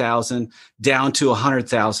 200,000 down to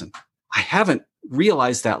 100,000, I haven't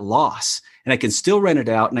realize that loss, and I can still rent it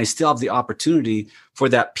out, and I still have the opportunity for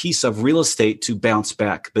that piece of real estate to bounce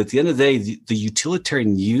back. But at the end of the day, the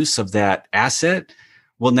utilitarian use of that asset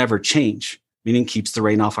will never change, meaning keeps the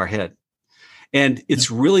rain off our head. And it's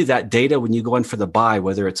really that data when you go in for the buy,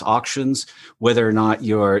 whether it's auctions, whether or not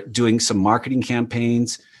you're doing some marketing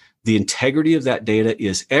campaigns, the integrity of that data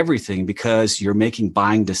is everything, because you're making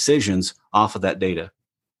buying decisions off of that data.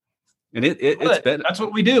 And it's been, that's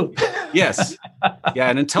what we do. Yes. Yeah.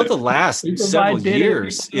 And until the last several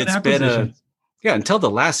years, it's been until the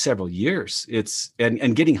last several years, it's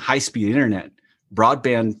and getting high-speed internet,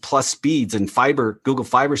 broadband plus speeds and fiber, Google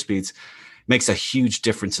Fiber speeds makes a huge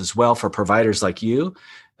difference as well for providers like you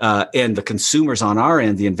and the consumers on our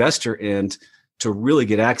end, the investor end, to really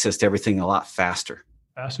get access to everything a lot faster.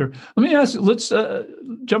 Let me ask, let's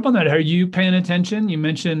jump on that. Are you paying attention? You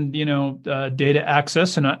mentioned, data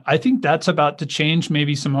access, and I think that's about to change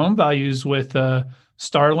maybe some home values with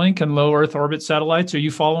Starlink and low Earth orbit satellites. Are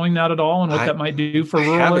you following that at all, and what that might do for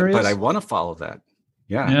rural areas? But I want to follow that.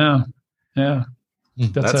 Yeah.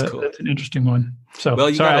 That's cool. That's an interesting one. So,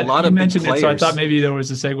 well, got a lot of mentioned big players. It, so I thought maybe there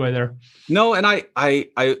was a segue there. No, and I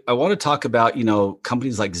want to talk about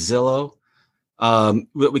companies like Zillow.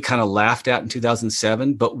 We kind of laughed at in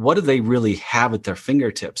 2007, but what do they really have at their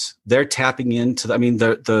fingertips? They're tapping into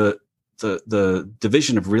the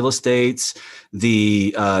Division of Real Estates,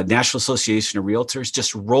 the National Association of Realtors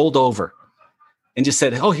just rolled over and just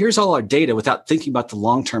said, "Oh, here's all our data," without thinking about the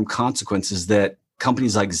long-term consequences that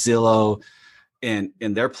companies like Zillow and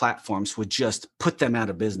their platforms would just put them out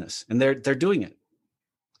of business, and they're doing it.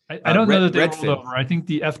 I don't know that they rolled over. I think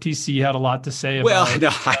the FTC had a lot to say about. Well,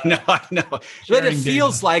 I know. But it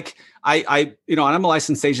feels like and I'm a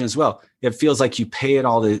licensed agent as well. It feels like you pay in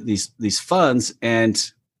all these funds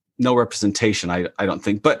and no representation. I don't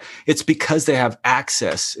think, but it's because they have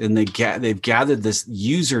access and they've gathered this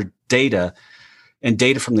user data and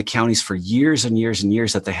data from the counties for years and years and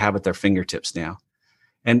years that they have at their fingertips now.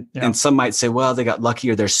 And some might say, well, they got lucky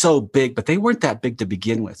or they're so big, but they weren't that big to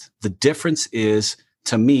begin with. The difference is,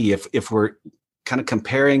 to me, if we're kind of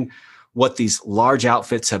comparing what these large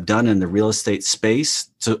outfits have done in the real estate space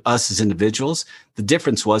to us as individuals, the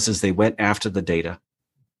difference is they went after the data,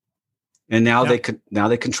 and now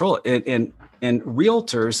they control it. And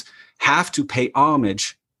realtors have to pay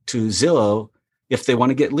homage to Zillow if they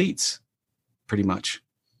want to get leads, pretty much.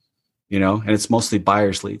 And it's mostly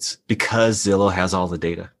buyers' leads because Zillow has all the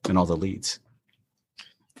data and all the leads.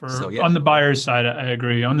 On the buyer's side, I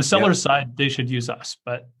agree. On the seller's side, they should use us.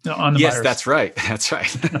 But on the buyer's side. That's right. That's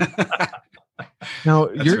right. Now,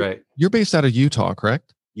 you're based out of Utah,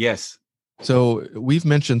 correct? Yes. So we've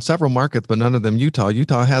mentioned several markets, but none of them Utah.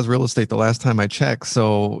 Utah has real estate the last time I checked.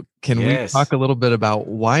 So can we talk a little bit about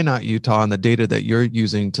why not Utah and the data that you're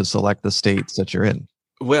using to select the states that you're in?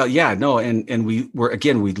 Well, and we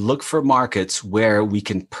look for markets where we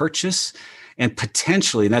can purchase and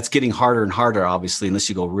potentially, and that's getting harder and harder, obviously, unless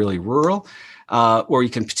you go really rural, or you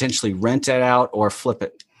can potentially rent it out or flip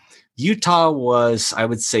it. Utah was, I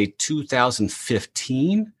would say,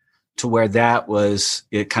 2015 to where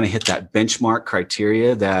it kind of hit that benchmark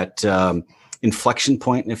criteria, that inflection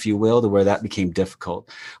point, if you will, to where that became difficult.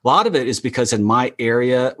 A lot of it is because in my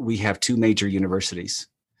area, we have two major universities.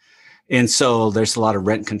 And so there's a lot of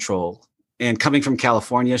rent control. And coming from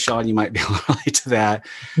California, Sean, you might be able to relate to that.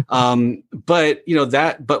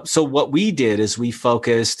 So what we did is we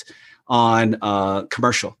focused on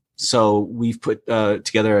commercial. So we've put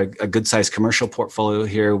together a good sized commercial portfolio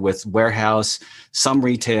here with warehouse, some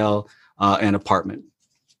retail, and apartment.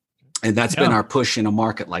 And that's been our push in a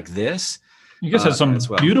market like this. You guys have some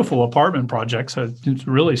beautiful apartment projects. It's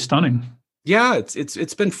really stunning. Yeah,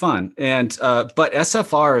 it's been fun. And but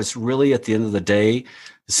SFR is really, at the end of the day,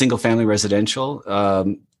 single family residential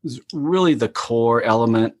is really the core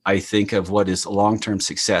element, I think, of what is long-term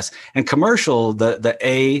success. And commercial, the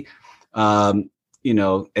A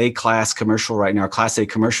class commercial right now, Class A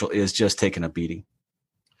commercial, is just taking a beating.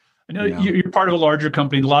 I know you're part of a larger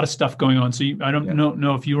company, a lot of stuff going on. So I don't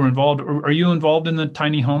know if you were involved. Are you involved in the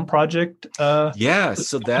tiny home project? So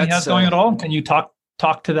that's going at all. Can you talk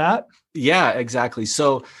to that? Yeah, exactly.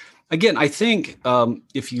 So again, I think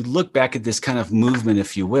if you look back at this kind of movement,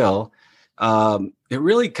 if you will, it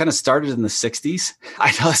really kind of started in the 60s.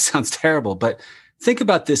 I know it sounds terrible, but think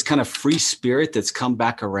about this kind of free spirit that's come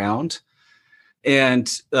back around,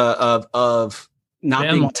 and of not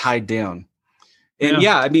being tied down.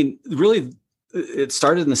 And really, it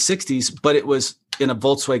started in the 60s, but it was in a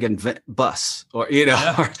Volkswagen bus, or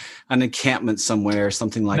or an encampment somewhere,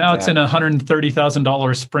 something like that. Now it's in a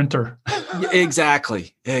 $130,000 Sprinter.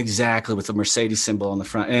 Exactly, with the Mercedes symbol on the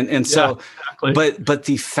front, and so, exactly. but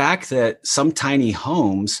the fact that some tiny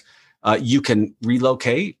homes you can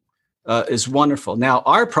relocate is wonderful. Now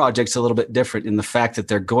our project's a little bit different in the fact that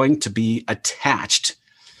they're going to be attached.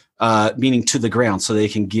 Meaning to the ground, so they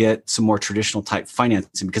can get some more traditional type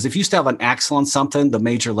financing. Because if you still have an axle on something, the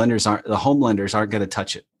home lenders aren't going to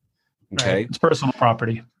touch it. Okay, right. It's personal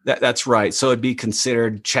property. That's right. So it'd be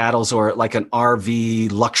considered chattels or like an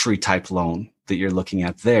RV luxury type loan that you're looking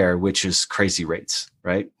at there, which is crazy rates,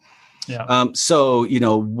 right? Yeah. So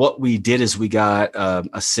what we did is we got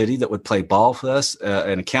a city that would play ball with us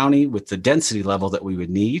and a county with the density level that we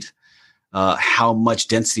would need, how much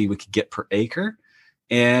density we could get per acre.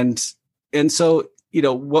 And so,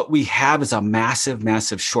 what we have is a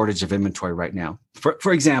massive shortage of inventory right now.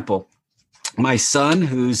 For example, my son,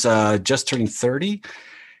 who's just turning 30,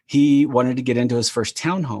 he wanted to get into his first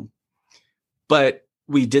townhome. But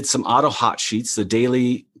we did some auto hot sheets, the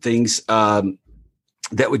daily things that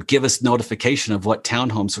would give us notification of what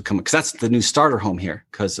townhomes would come, because that's the new starter home here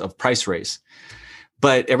because of price raise.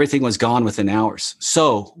 But everything was gone within hours.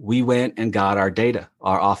 So we went and got our data,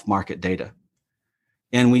 our off-market data.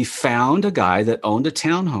 And we found a guy that owned a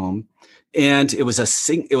townhome, and it was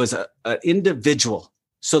an individual.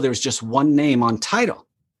 So there was just one name on title.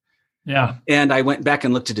 Yeah. And I went back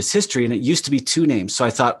and looked at his history, and it used to be two names. So I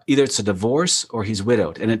thought either it's a divorce or he's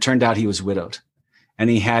widowed. And it turned out he was widowed, and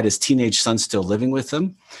he had his teenage son still living with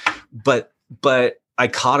him. But I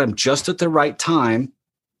caught him just at the right time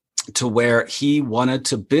to where he wanted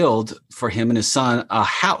to build for him and his son a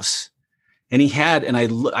house. And he had, and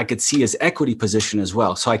I could see his equity position as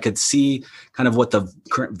well. So I could see kind of what the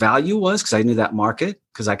current value was, because I knew that market,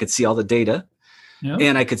 because I could see all the data. Yep.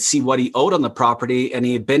 And I could see what he owed on the property. And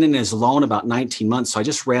he had been in his loan about 19 months. So I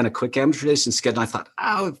just ran a quick amortization schedule. And I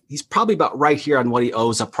thought, he's probably about right here on what he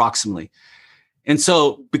owes approximately. And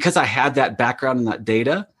so because I had that background and that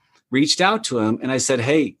data, reached out to him and I said,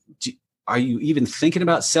 hey, are you even thinking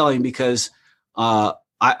about selling? Because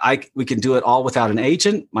we can do it all without an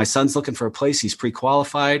agent. My son's looking for a place. He's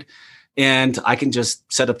pre-qualified, and I can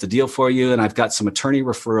just set up the deal for you. And I've got some attorney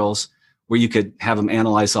referrals where you could have them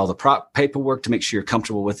analyze all the paperwork to make sure you're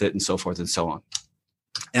comfortable with it, and so forth and so on.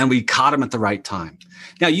 And we caught him at the right time.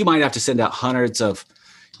 Now you might have to send out hundreds of,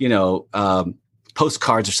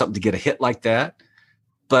 postcards or something to get a hit like that.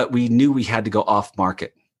 But we knew we had to go off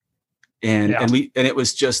market. And it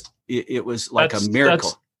was just, it was like a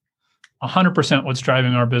miracle. 100% what's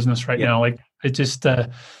driving our business right now. Like it just,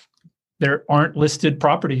 there aren't listed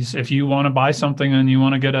properties. If you want to buy something and you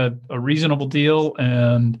want to get a reasonable deal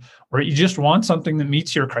or you just want something that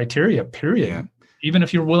meets your criteria, period. Yeah. Even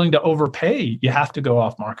if you're willing to overpay, you have to go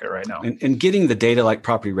off market right now. And getting the data like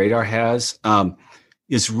Property Radar has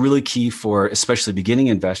is really key for especially beginning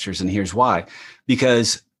investors. And here's why.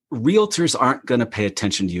 Because realtors aren't going to pay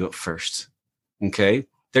attention to you at first. Okay.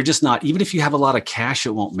 They're just not. Even if you have a lot of cash,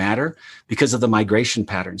 it won't matter because of the migration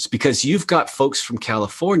patterns. Because you've got folks from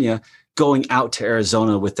California going out to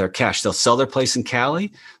Arizona with their cash. They'll sell their place in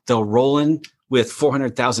Cali. They'll roll in with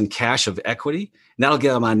 $400,000 cash of equity, and that'll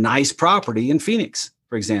get them a nice property in Phoenix,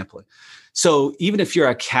 for example. So even if you're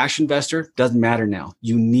a cash investor, doesn't matter now.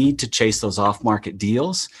 You need to chase those off-market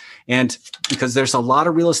deals, and because there's a lot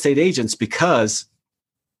of real estate agents, because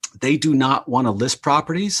they do not want to list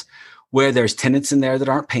properties where there's tenants in there that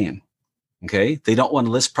aren't paying. Okay. They don't want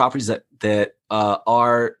to list properties that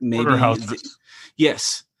are maybe,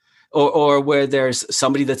 yes. Or where there's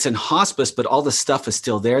somebody that's in hospice, but all the stuff is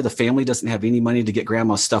still there. The family doesn't have any money to get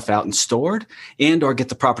grandma's stuff out and stored, and or get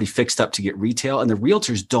the property fixed up to get retail. And the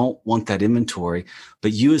realtors don't want that inventory,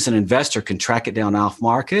 but you as an investor can track it down off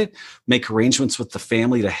market, make arrangements with the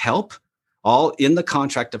family to help, all in the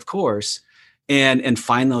contract, of course, and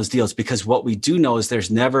find those deals. Because what we do know is there's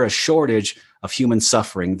never a shortage of human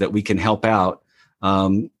suffering that we can help out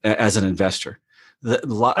as an investor.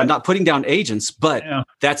 I'm not putting down agents, but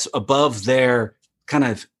that's above their kind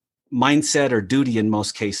of mindset or duty in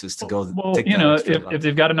most cases to go. Well, if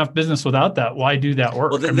they've got enough business without that, why do that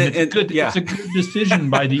work? Well, it's a good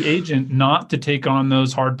decision by the agent not to take on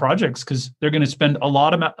those hard projects, because they're going to spend a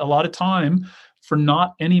lot of time for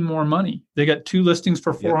not any more money. They got 2 listings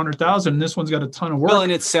for $400,000. This one's got a ton of work. Well,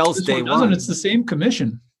 and it sells day one. It's the same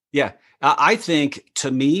commission. Yeah. I think,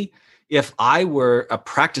 to me, if I were a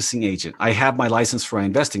practicing agent, I have my license for my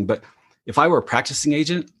investing, but if I were a practicing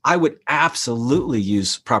agent, I would absolutely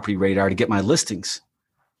use Property Radar to get my listings,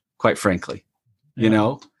 quite frankly,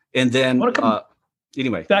 and then,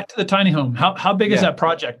 anyway, back to the tiny home. How big is that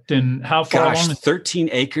project, and how far along? 13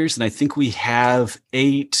 acres, and I think we have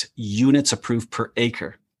 8 units approved per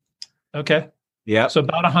acre. Okay. Yeah. So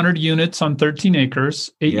about 100 units on 13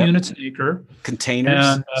 acres, 8 units an acre. Containers.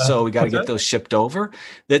 And, so we got to get those shipped over.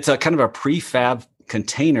 That's a kind of a prefab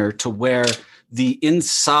container to where the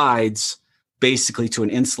insides, basically to an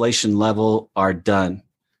insulation level, are done.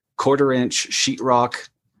 1/4-inch sheetrock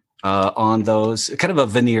on those, kind of a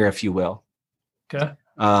veneer, if you will. Okay.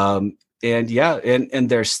 And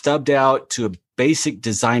they're stubbed out to a basic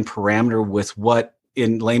design parameter with what,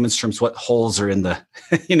 in layman's terms, what holes are in the,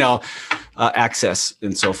 access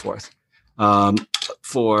and so forth,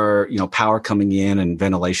 for, power coming in and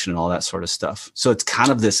ventilation and all that sort of stuff. So it's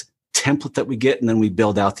kind of this template that we get, and then we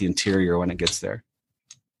build out the interior when it gets there.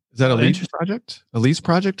 Is that a lease project? A lease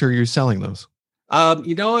project, or are you selling those?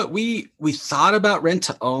 You know what? We thought about rent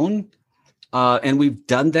to own, and we've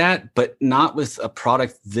done that, but not with a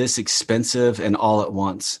product this expensive and all at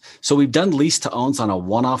once. So we've done lease to owns on a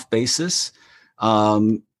one-off basis,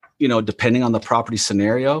 depending on the property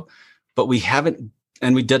scenario, but we haven't,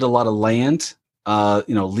 and we did a lot of land,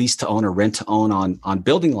 lease to own or rent to own on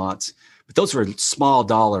building lots, but those were small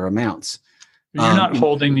dollar amounts. You're not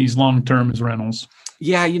holding these long-term as rentals.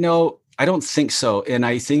 Yeah. I don't think so. And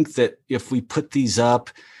I think that if we put these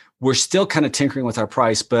up, we're still kind of tinkering with our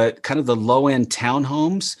price, but kind of the low end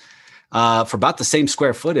townhomes for about the same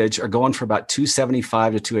square footage are going for about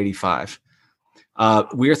 $275 to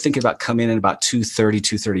 $285. We're thinking about coming in about $230,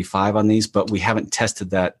 $235 on these, but we haven't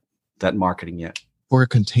tested that marketing yet. For a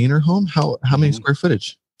container home, how many square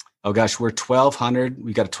footage? Oh gosh, we're 1,200.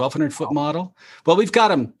 We've got a 1,200 foot model. Well, we've got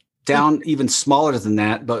them down even smaller than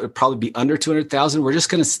that, but it'd probably be under 200,000. We're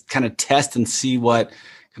just going to kind of test and see what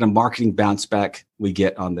kind of marketing bounce back we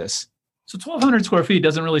get on this. So 1,200 square feet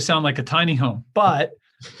doesn't really sound like a tiny home, but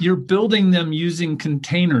you're building them using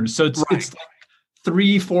containers. So it's like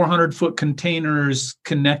 300-400 foot containers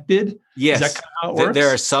connected. Yes. Is that kind of how it works?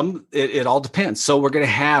 There are some, it all depends. So we're going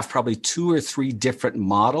to have probably 2 or 3 different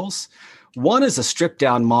models. One is a stripped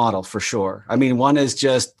down model for sure. I mean, one is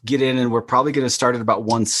just get in, and we're probably going to start at about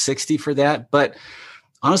 160 for that. But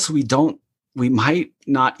honestly, we might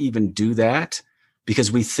not even do that,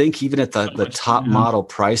 because we think even at the top model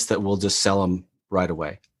price that we'll just sell them right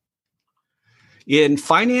away. In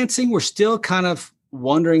financing, we're still kind of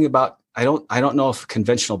wondering about, I don't know if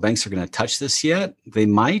conventional banks are going to touch this yet. They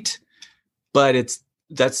might, but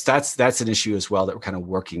that's an issue as well that we're kind of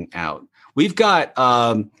working out. We've got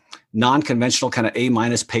non-conventional kind of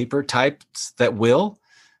A- paper types that will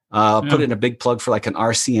put in a big plug for like an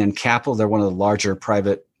RCN Capital. They're one of the larger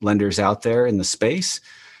private lenders out there in the space,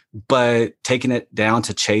 but taking it down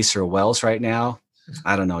to Chase or Wells right now,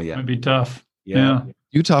 I don't know yet. It'd be tough. Yeah.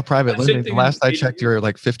 Utah private lending. The last I checked, you're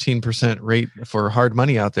like 15% rate for hard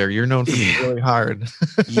money out there. You're known for being really hard.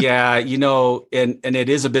 Yeah, and it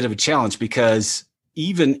is a bit of a challenge, because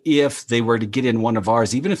even if they were to get in one of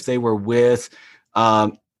ours, even if they were with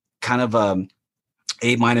kind of A-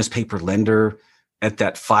 paper lender at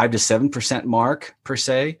that 5 to 7% mark per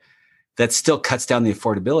se, that still cuts down the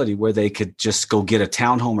affordability, where they could just go get a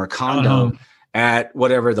townhome or condo at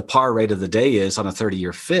whatever the par rate of the day is on a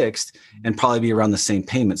 30-year fixed, and probably be around the same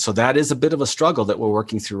payment. So that is a bit of a struggle that we're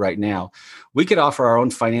working through right now. We could offer our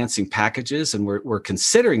own financing packages, and we're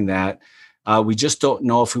considering that. We just don't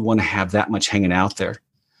know if we want to have that much hanging out there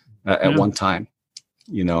at one time,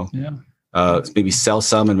 maybe sell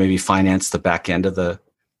some and maybe finance the back end of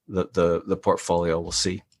the portfolio. We'll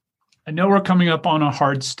see. I know we're coming up on a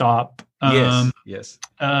hard stop. Yes.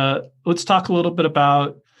 Let's talk a little bit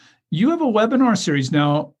about, you have a webinar series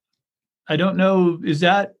now. I don't know, is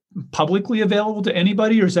that publicly available to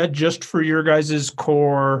anybody, or is that just for your guys'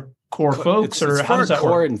 core folks, or how does that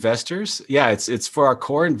work? Core investors. Yeah, it's for our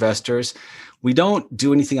core investors. We don't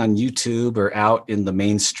do anything on YouTube or out in the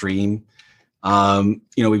mainstream.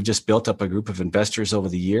 We've just built up a group of investors over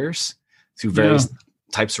the years through various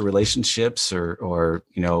types of relationships or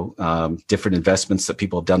different investments that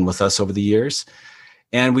people have done with us over the years.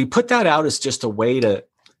 And we put that out as just a way to,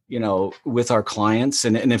 with our clients.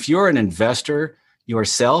 And if you're an investor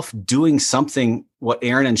yourself, doing something, what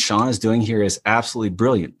Aaron and Sean is doing here is absolutely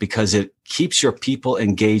brilliant, because it keeps your people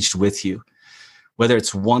engaged with you, whether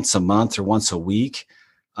it's once a month or once a week.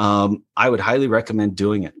 I would highly recommend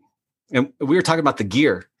doing it. And we were talking about the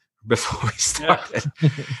gear before we started,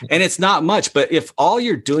 and it's not much, but if all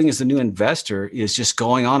you're doing as a new investor is just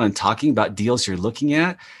going on and talking about deals you're looking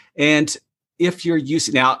at, and if you're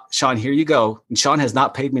using, now, Sean, here you go. And Sean has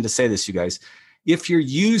not paid me to say this, you guys. If you're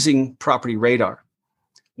using Property Radar,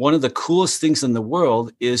 one of the coolest things in the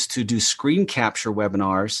world is to do screen capture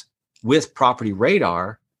webinars with Property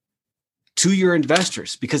Radar to your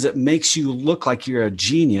investors, because it makes you look like you're a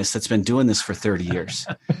genius that's been doing this for 30 years.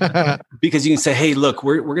 Because you can say, hey, look,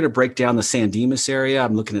 we're going to break down the San Dimas area.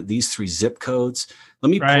 I'm looking at these 3 zip codes. Let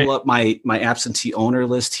me pull up my absentee owner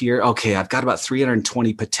list here. Okay, I've got about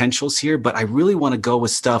 320 potentials here, but I really want to go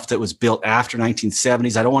with stuff that was built after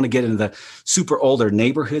 1970s. I don't want to get into the super older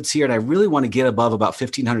neighborhoods here. And I really want to get above about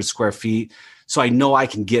 1,500 square feet. So I know I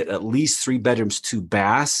can get at least 3 bedrooms, 2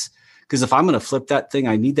 baths. Because if I'm going to flip that thing,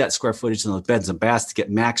 I need that square footage in those beds and baths to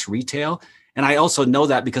get max retail. And I also know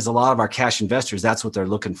that because a lot of our cash investors, that's what they're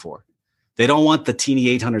looking for. They don't want the teeny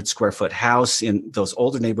 800 square foot house in those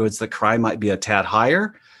older neighborhoods that crime might be a tad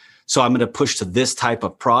higher. So I'm going to push to this type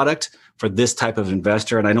of product for this type of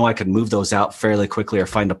investor. And I know I can move those out fairly quickly or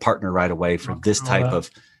find a partner right away for this type of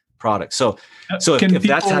product. So if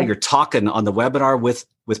that's how you're talking on the webinar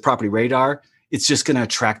with Property Radar, it's just going to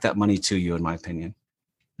attract that money to you, in my opinion.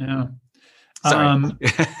 Yeah. Sorry.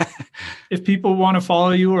 If people want to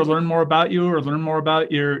follow you or learn more about you or learn more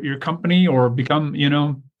about your company or become,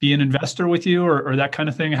 be an investor with you or that kind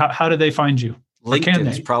of thing, how do they find you? LinkedIn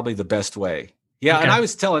is probably the best way. Yeah. Okay. And I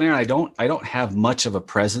was telling Aaron, I don't have much of a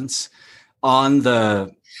presence on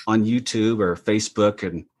YouTube or Facebook,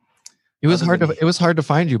 and it was hard to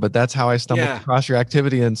find you, but that's how I stumbled across your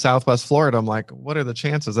activity in Southwest Florida. I'm like, what are the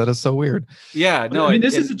chances? That is so weird. Yeah, no, I mean,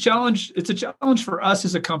 this is a challenge. It's a challenge for us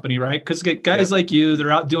as a company, right? Because guys like you,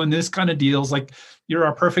 they're out doing this kind of deals. Like, you're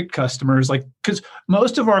our perfect customers. Like, because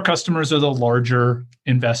most of our customers are the larger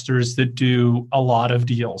investors that do a lot of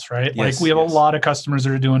deals, right? Like, we have a lot of customers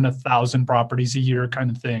that are doing 1,000 properties a year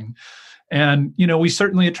kind of thing. And, we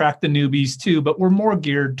certainly attract the newbies too, but we're more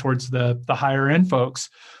geared towards the higher end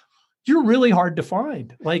folks. You're really hard to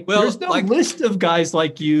find. Like, there's no list of guys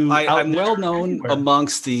like you. I'm well known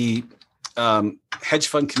amongst the hedge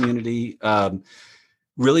fund community,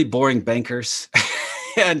 really boring bankers.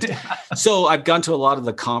 And so I've gone to a lot of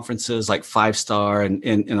the conferences like 5 Star and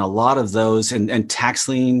a lot of those and Tax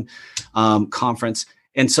Lien conference.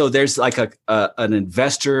 And so there's like an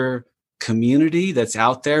investor community that's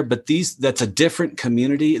out there, but that's a different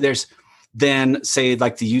community. Than say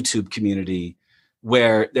like the YouTube community,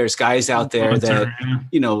 where there's guys out there that,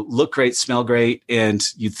 look great, smell great, and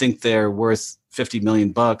you think they're worth $50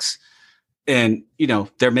 million, and,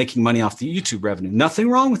 they're making money off the YouTube revenue. Nothing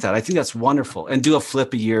wrong with that. I think that's wonderful. And do a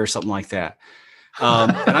flip a year or something like that.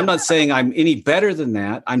 And I'm not saying I'm any better than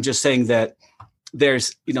that. I'm just saying that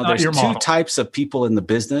there's 2 types of people in the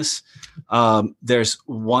business. There's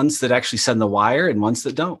ones that actually send the wire and ones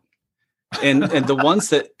that don't. And the ones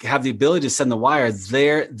that have the ability to send the wire,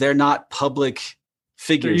 they're not public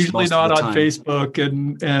figures. They're usually not on Facebook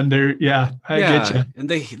and they're, get you. And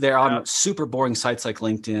they're on super boring sites like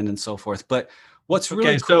LinkedIn and so forth. But what's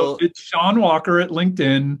really cool. So it's Sean Walker at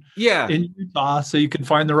LinkedIn in Utah. So you can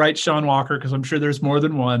find the right Sean Walker, because I'm sure there's more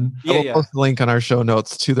than one. We'll post the link on our show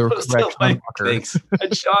notes to the correct Sean Walker. Thanks.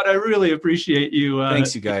 And Sean, I really appreciate you.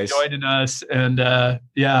 Thanks, you guys, joining us. And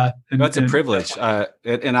that's a privilege.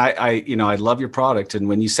 And I love your product. And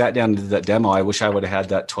when you sat down to do that demo, I wish I would have had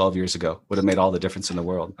that 12 years ago. Would have made all the difference in the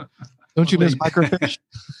world. Don't you miss microfiche?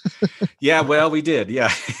 Yeah, well, we did. Yeah.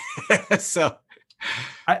 So.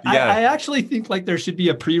 I actually think like there should be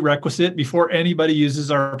a prerequisite before anybody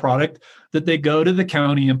uses our product, that they go to the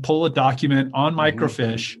county and pull a document on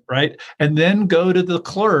microfiche, right? And then go to the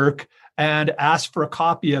clerk and ask for a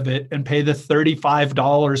copy of it and pay the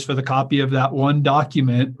 $35 for the copy of that one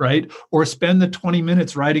document, right? Or spend the 20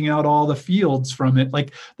 minutes writing out all the fields from it.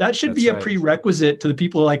 Like, that should be a prerequisite to the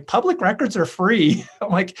people. Like, public records are free.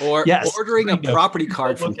 I'm like, ordering a property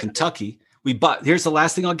card from Kentucky. Here's the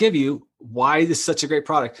last thing I'll give you, why this is such a great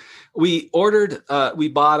product. We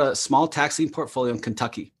bought a small tax lien portfolio in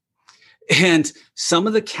Kentucky, and some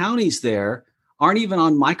of the counties there aren't even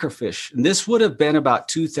on microfiche. And this would have been about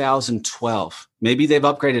 2012. Maybe they've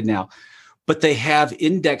upgraded now, but they have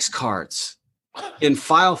index cards in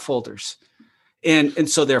file folders. And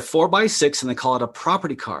so they're 4x6 and they call it a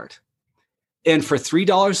property card. And for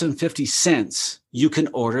 $3.50, you can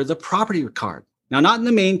order the property card. Now, not in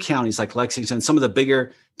the main counties like Lexington, some of the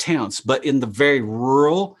bigger towns, but in the very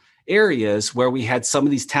rural areas where we had some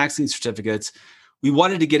of these tax lien certificates, we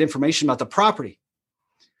wanted to get information about the property,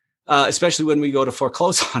 especially when we go to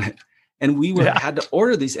foreclose on it. And we had to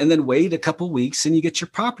order these and then wait a couple of weeks and you get your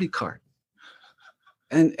property card.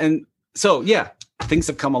 And so, things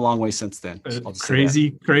have come a long way since then.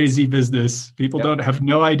 Crazy business. People don't have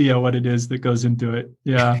no idea what it is that goes into it.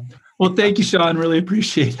 Yeah. Well, thank you, Sean. Really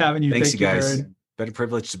appreciate having you. Thanks, you guys. Been a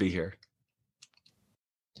privilege to be here.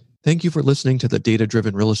 Thank you for listening to the Data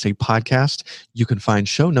Driven Real Estate Podcast. You can find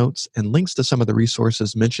show notes and links to some of the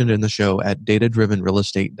resources mentioned in the show at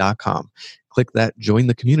datadrivenrealestate.com. Click that Join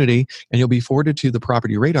the Community, and you'll be forwarded to the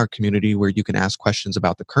Property Radar community where you can ask questions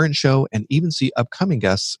about the current show and even see upcoming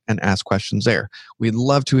guests and ask questions there. We'd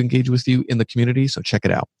love to engage with you in the community, so check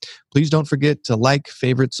it out. Please don't forget to like,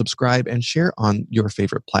 favorite, subscribe, and share on your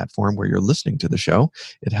favorite platform where you're listening to the show.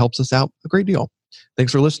 It helps us out a great deal.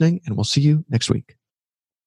 Thanks for listening, and we'll see you next week.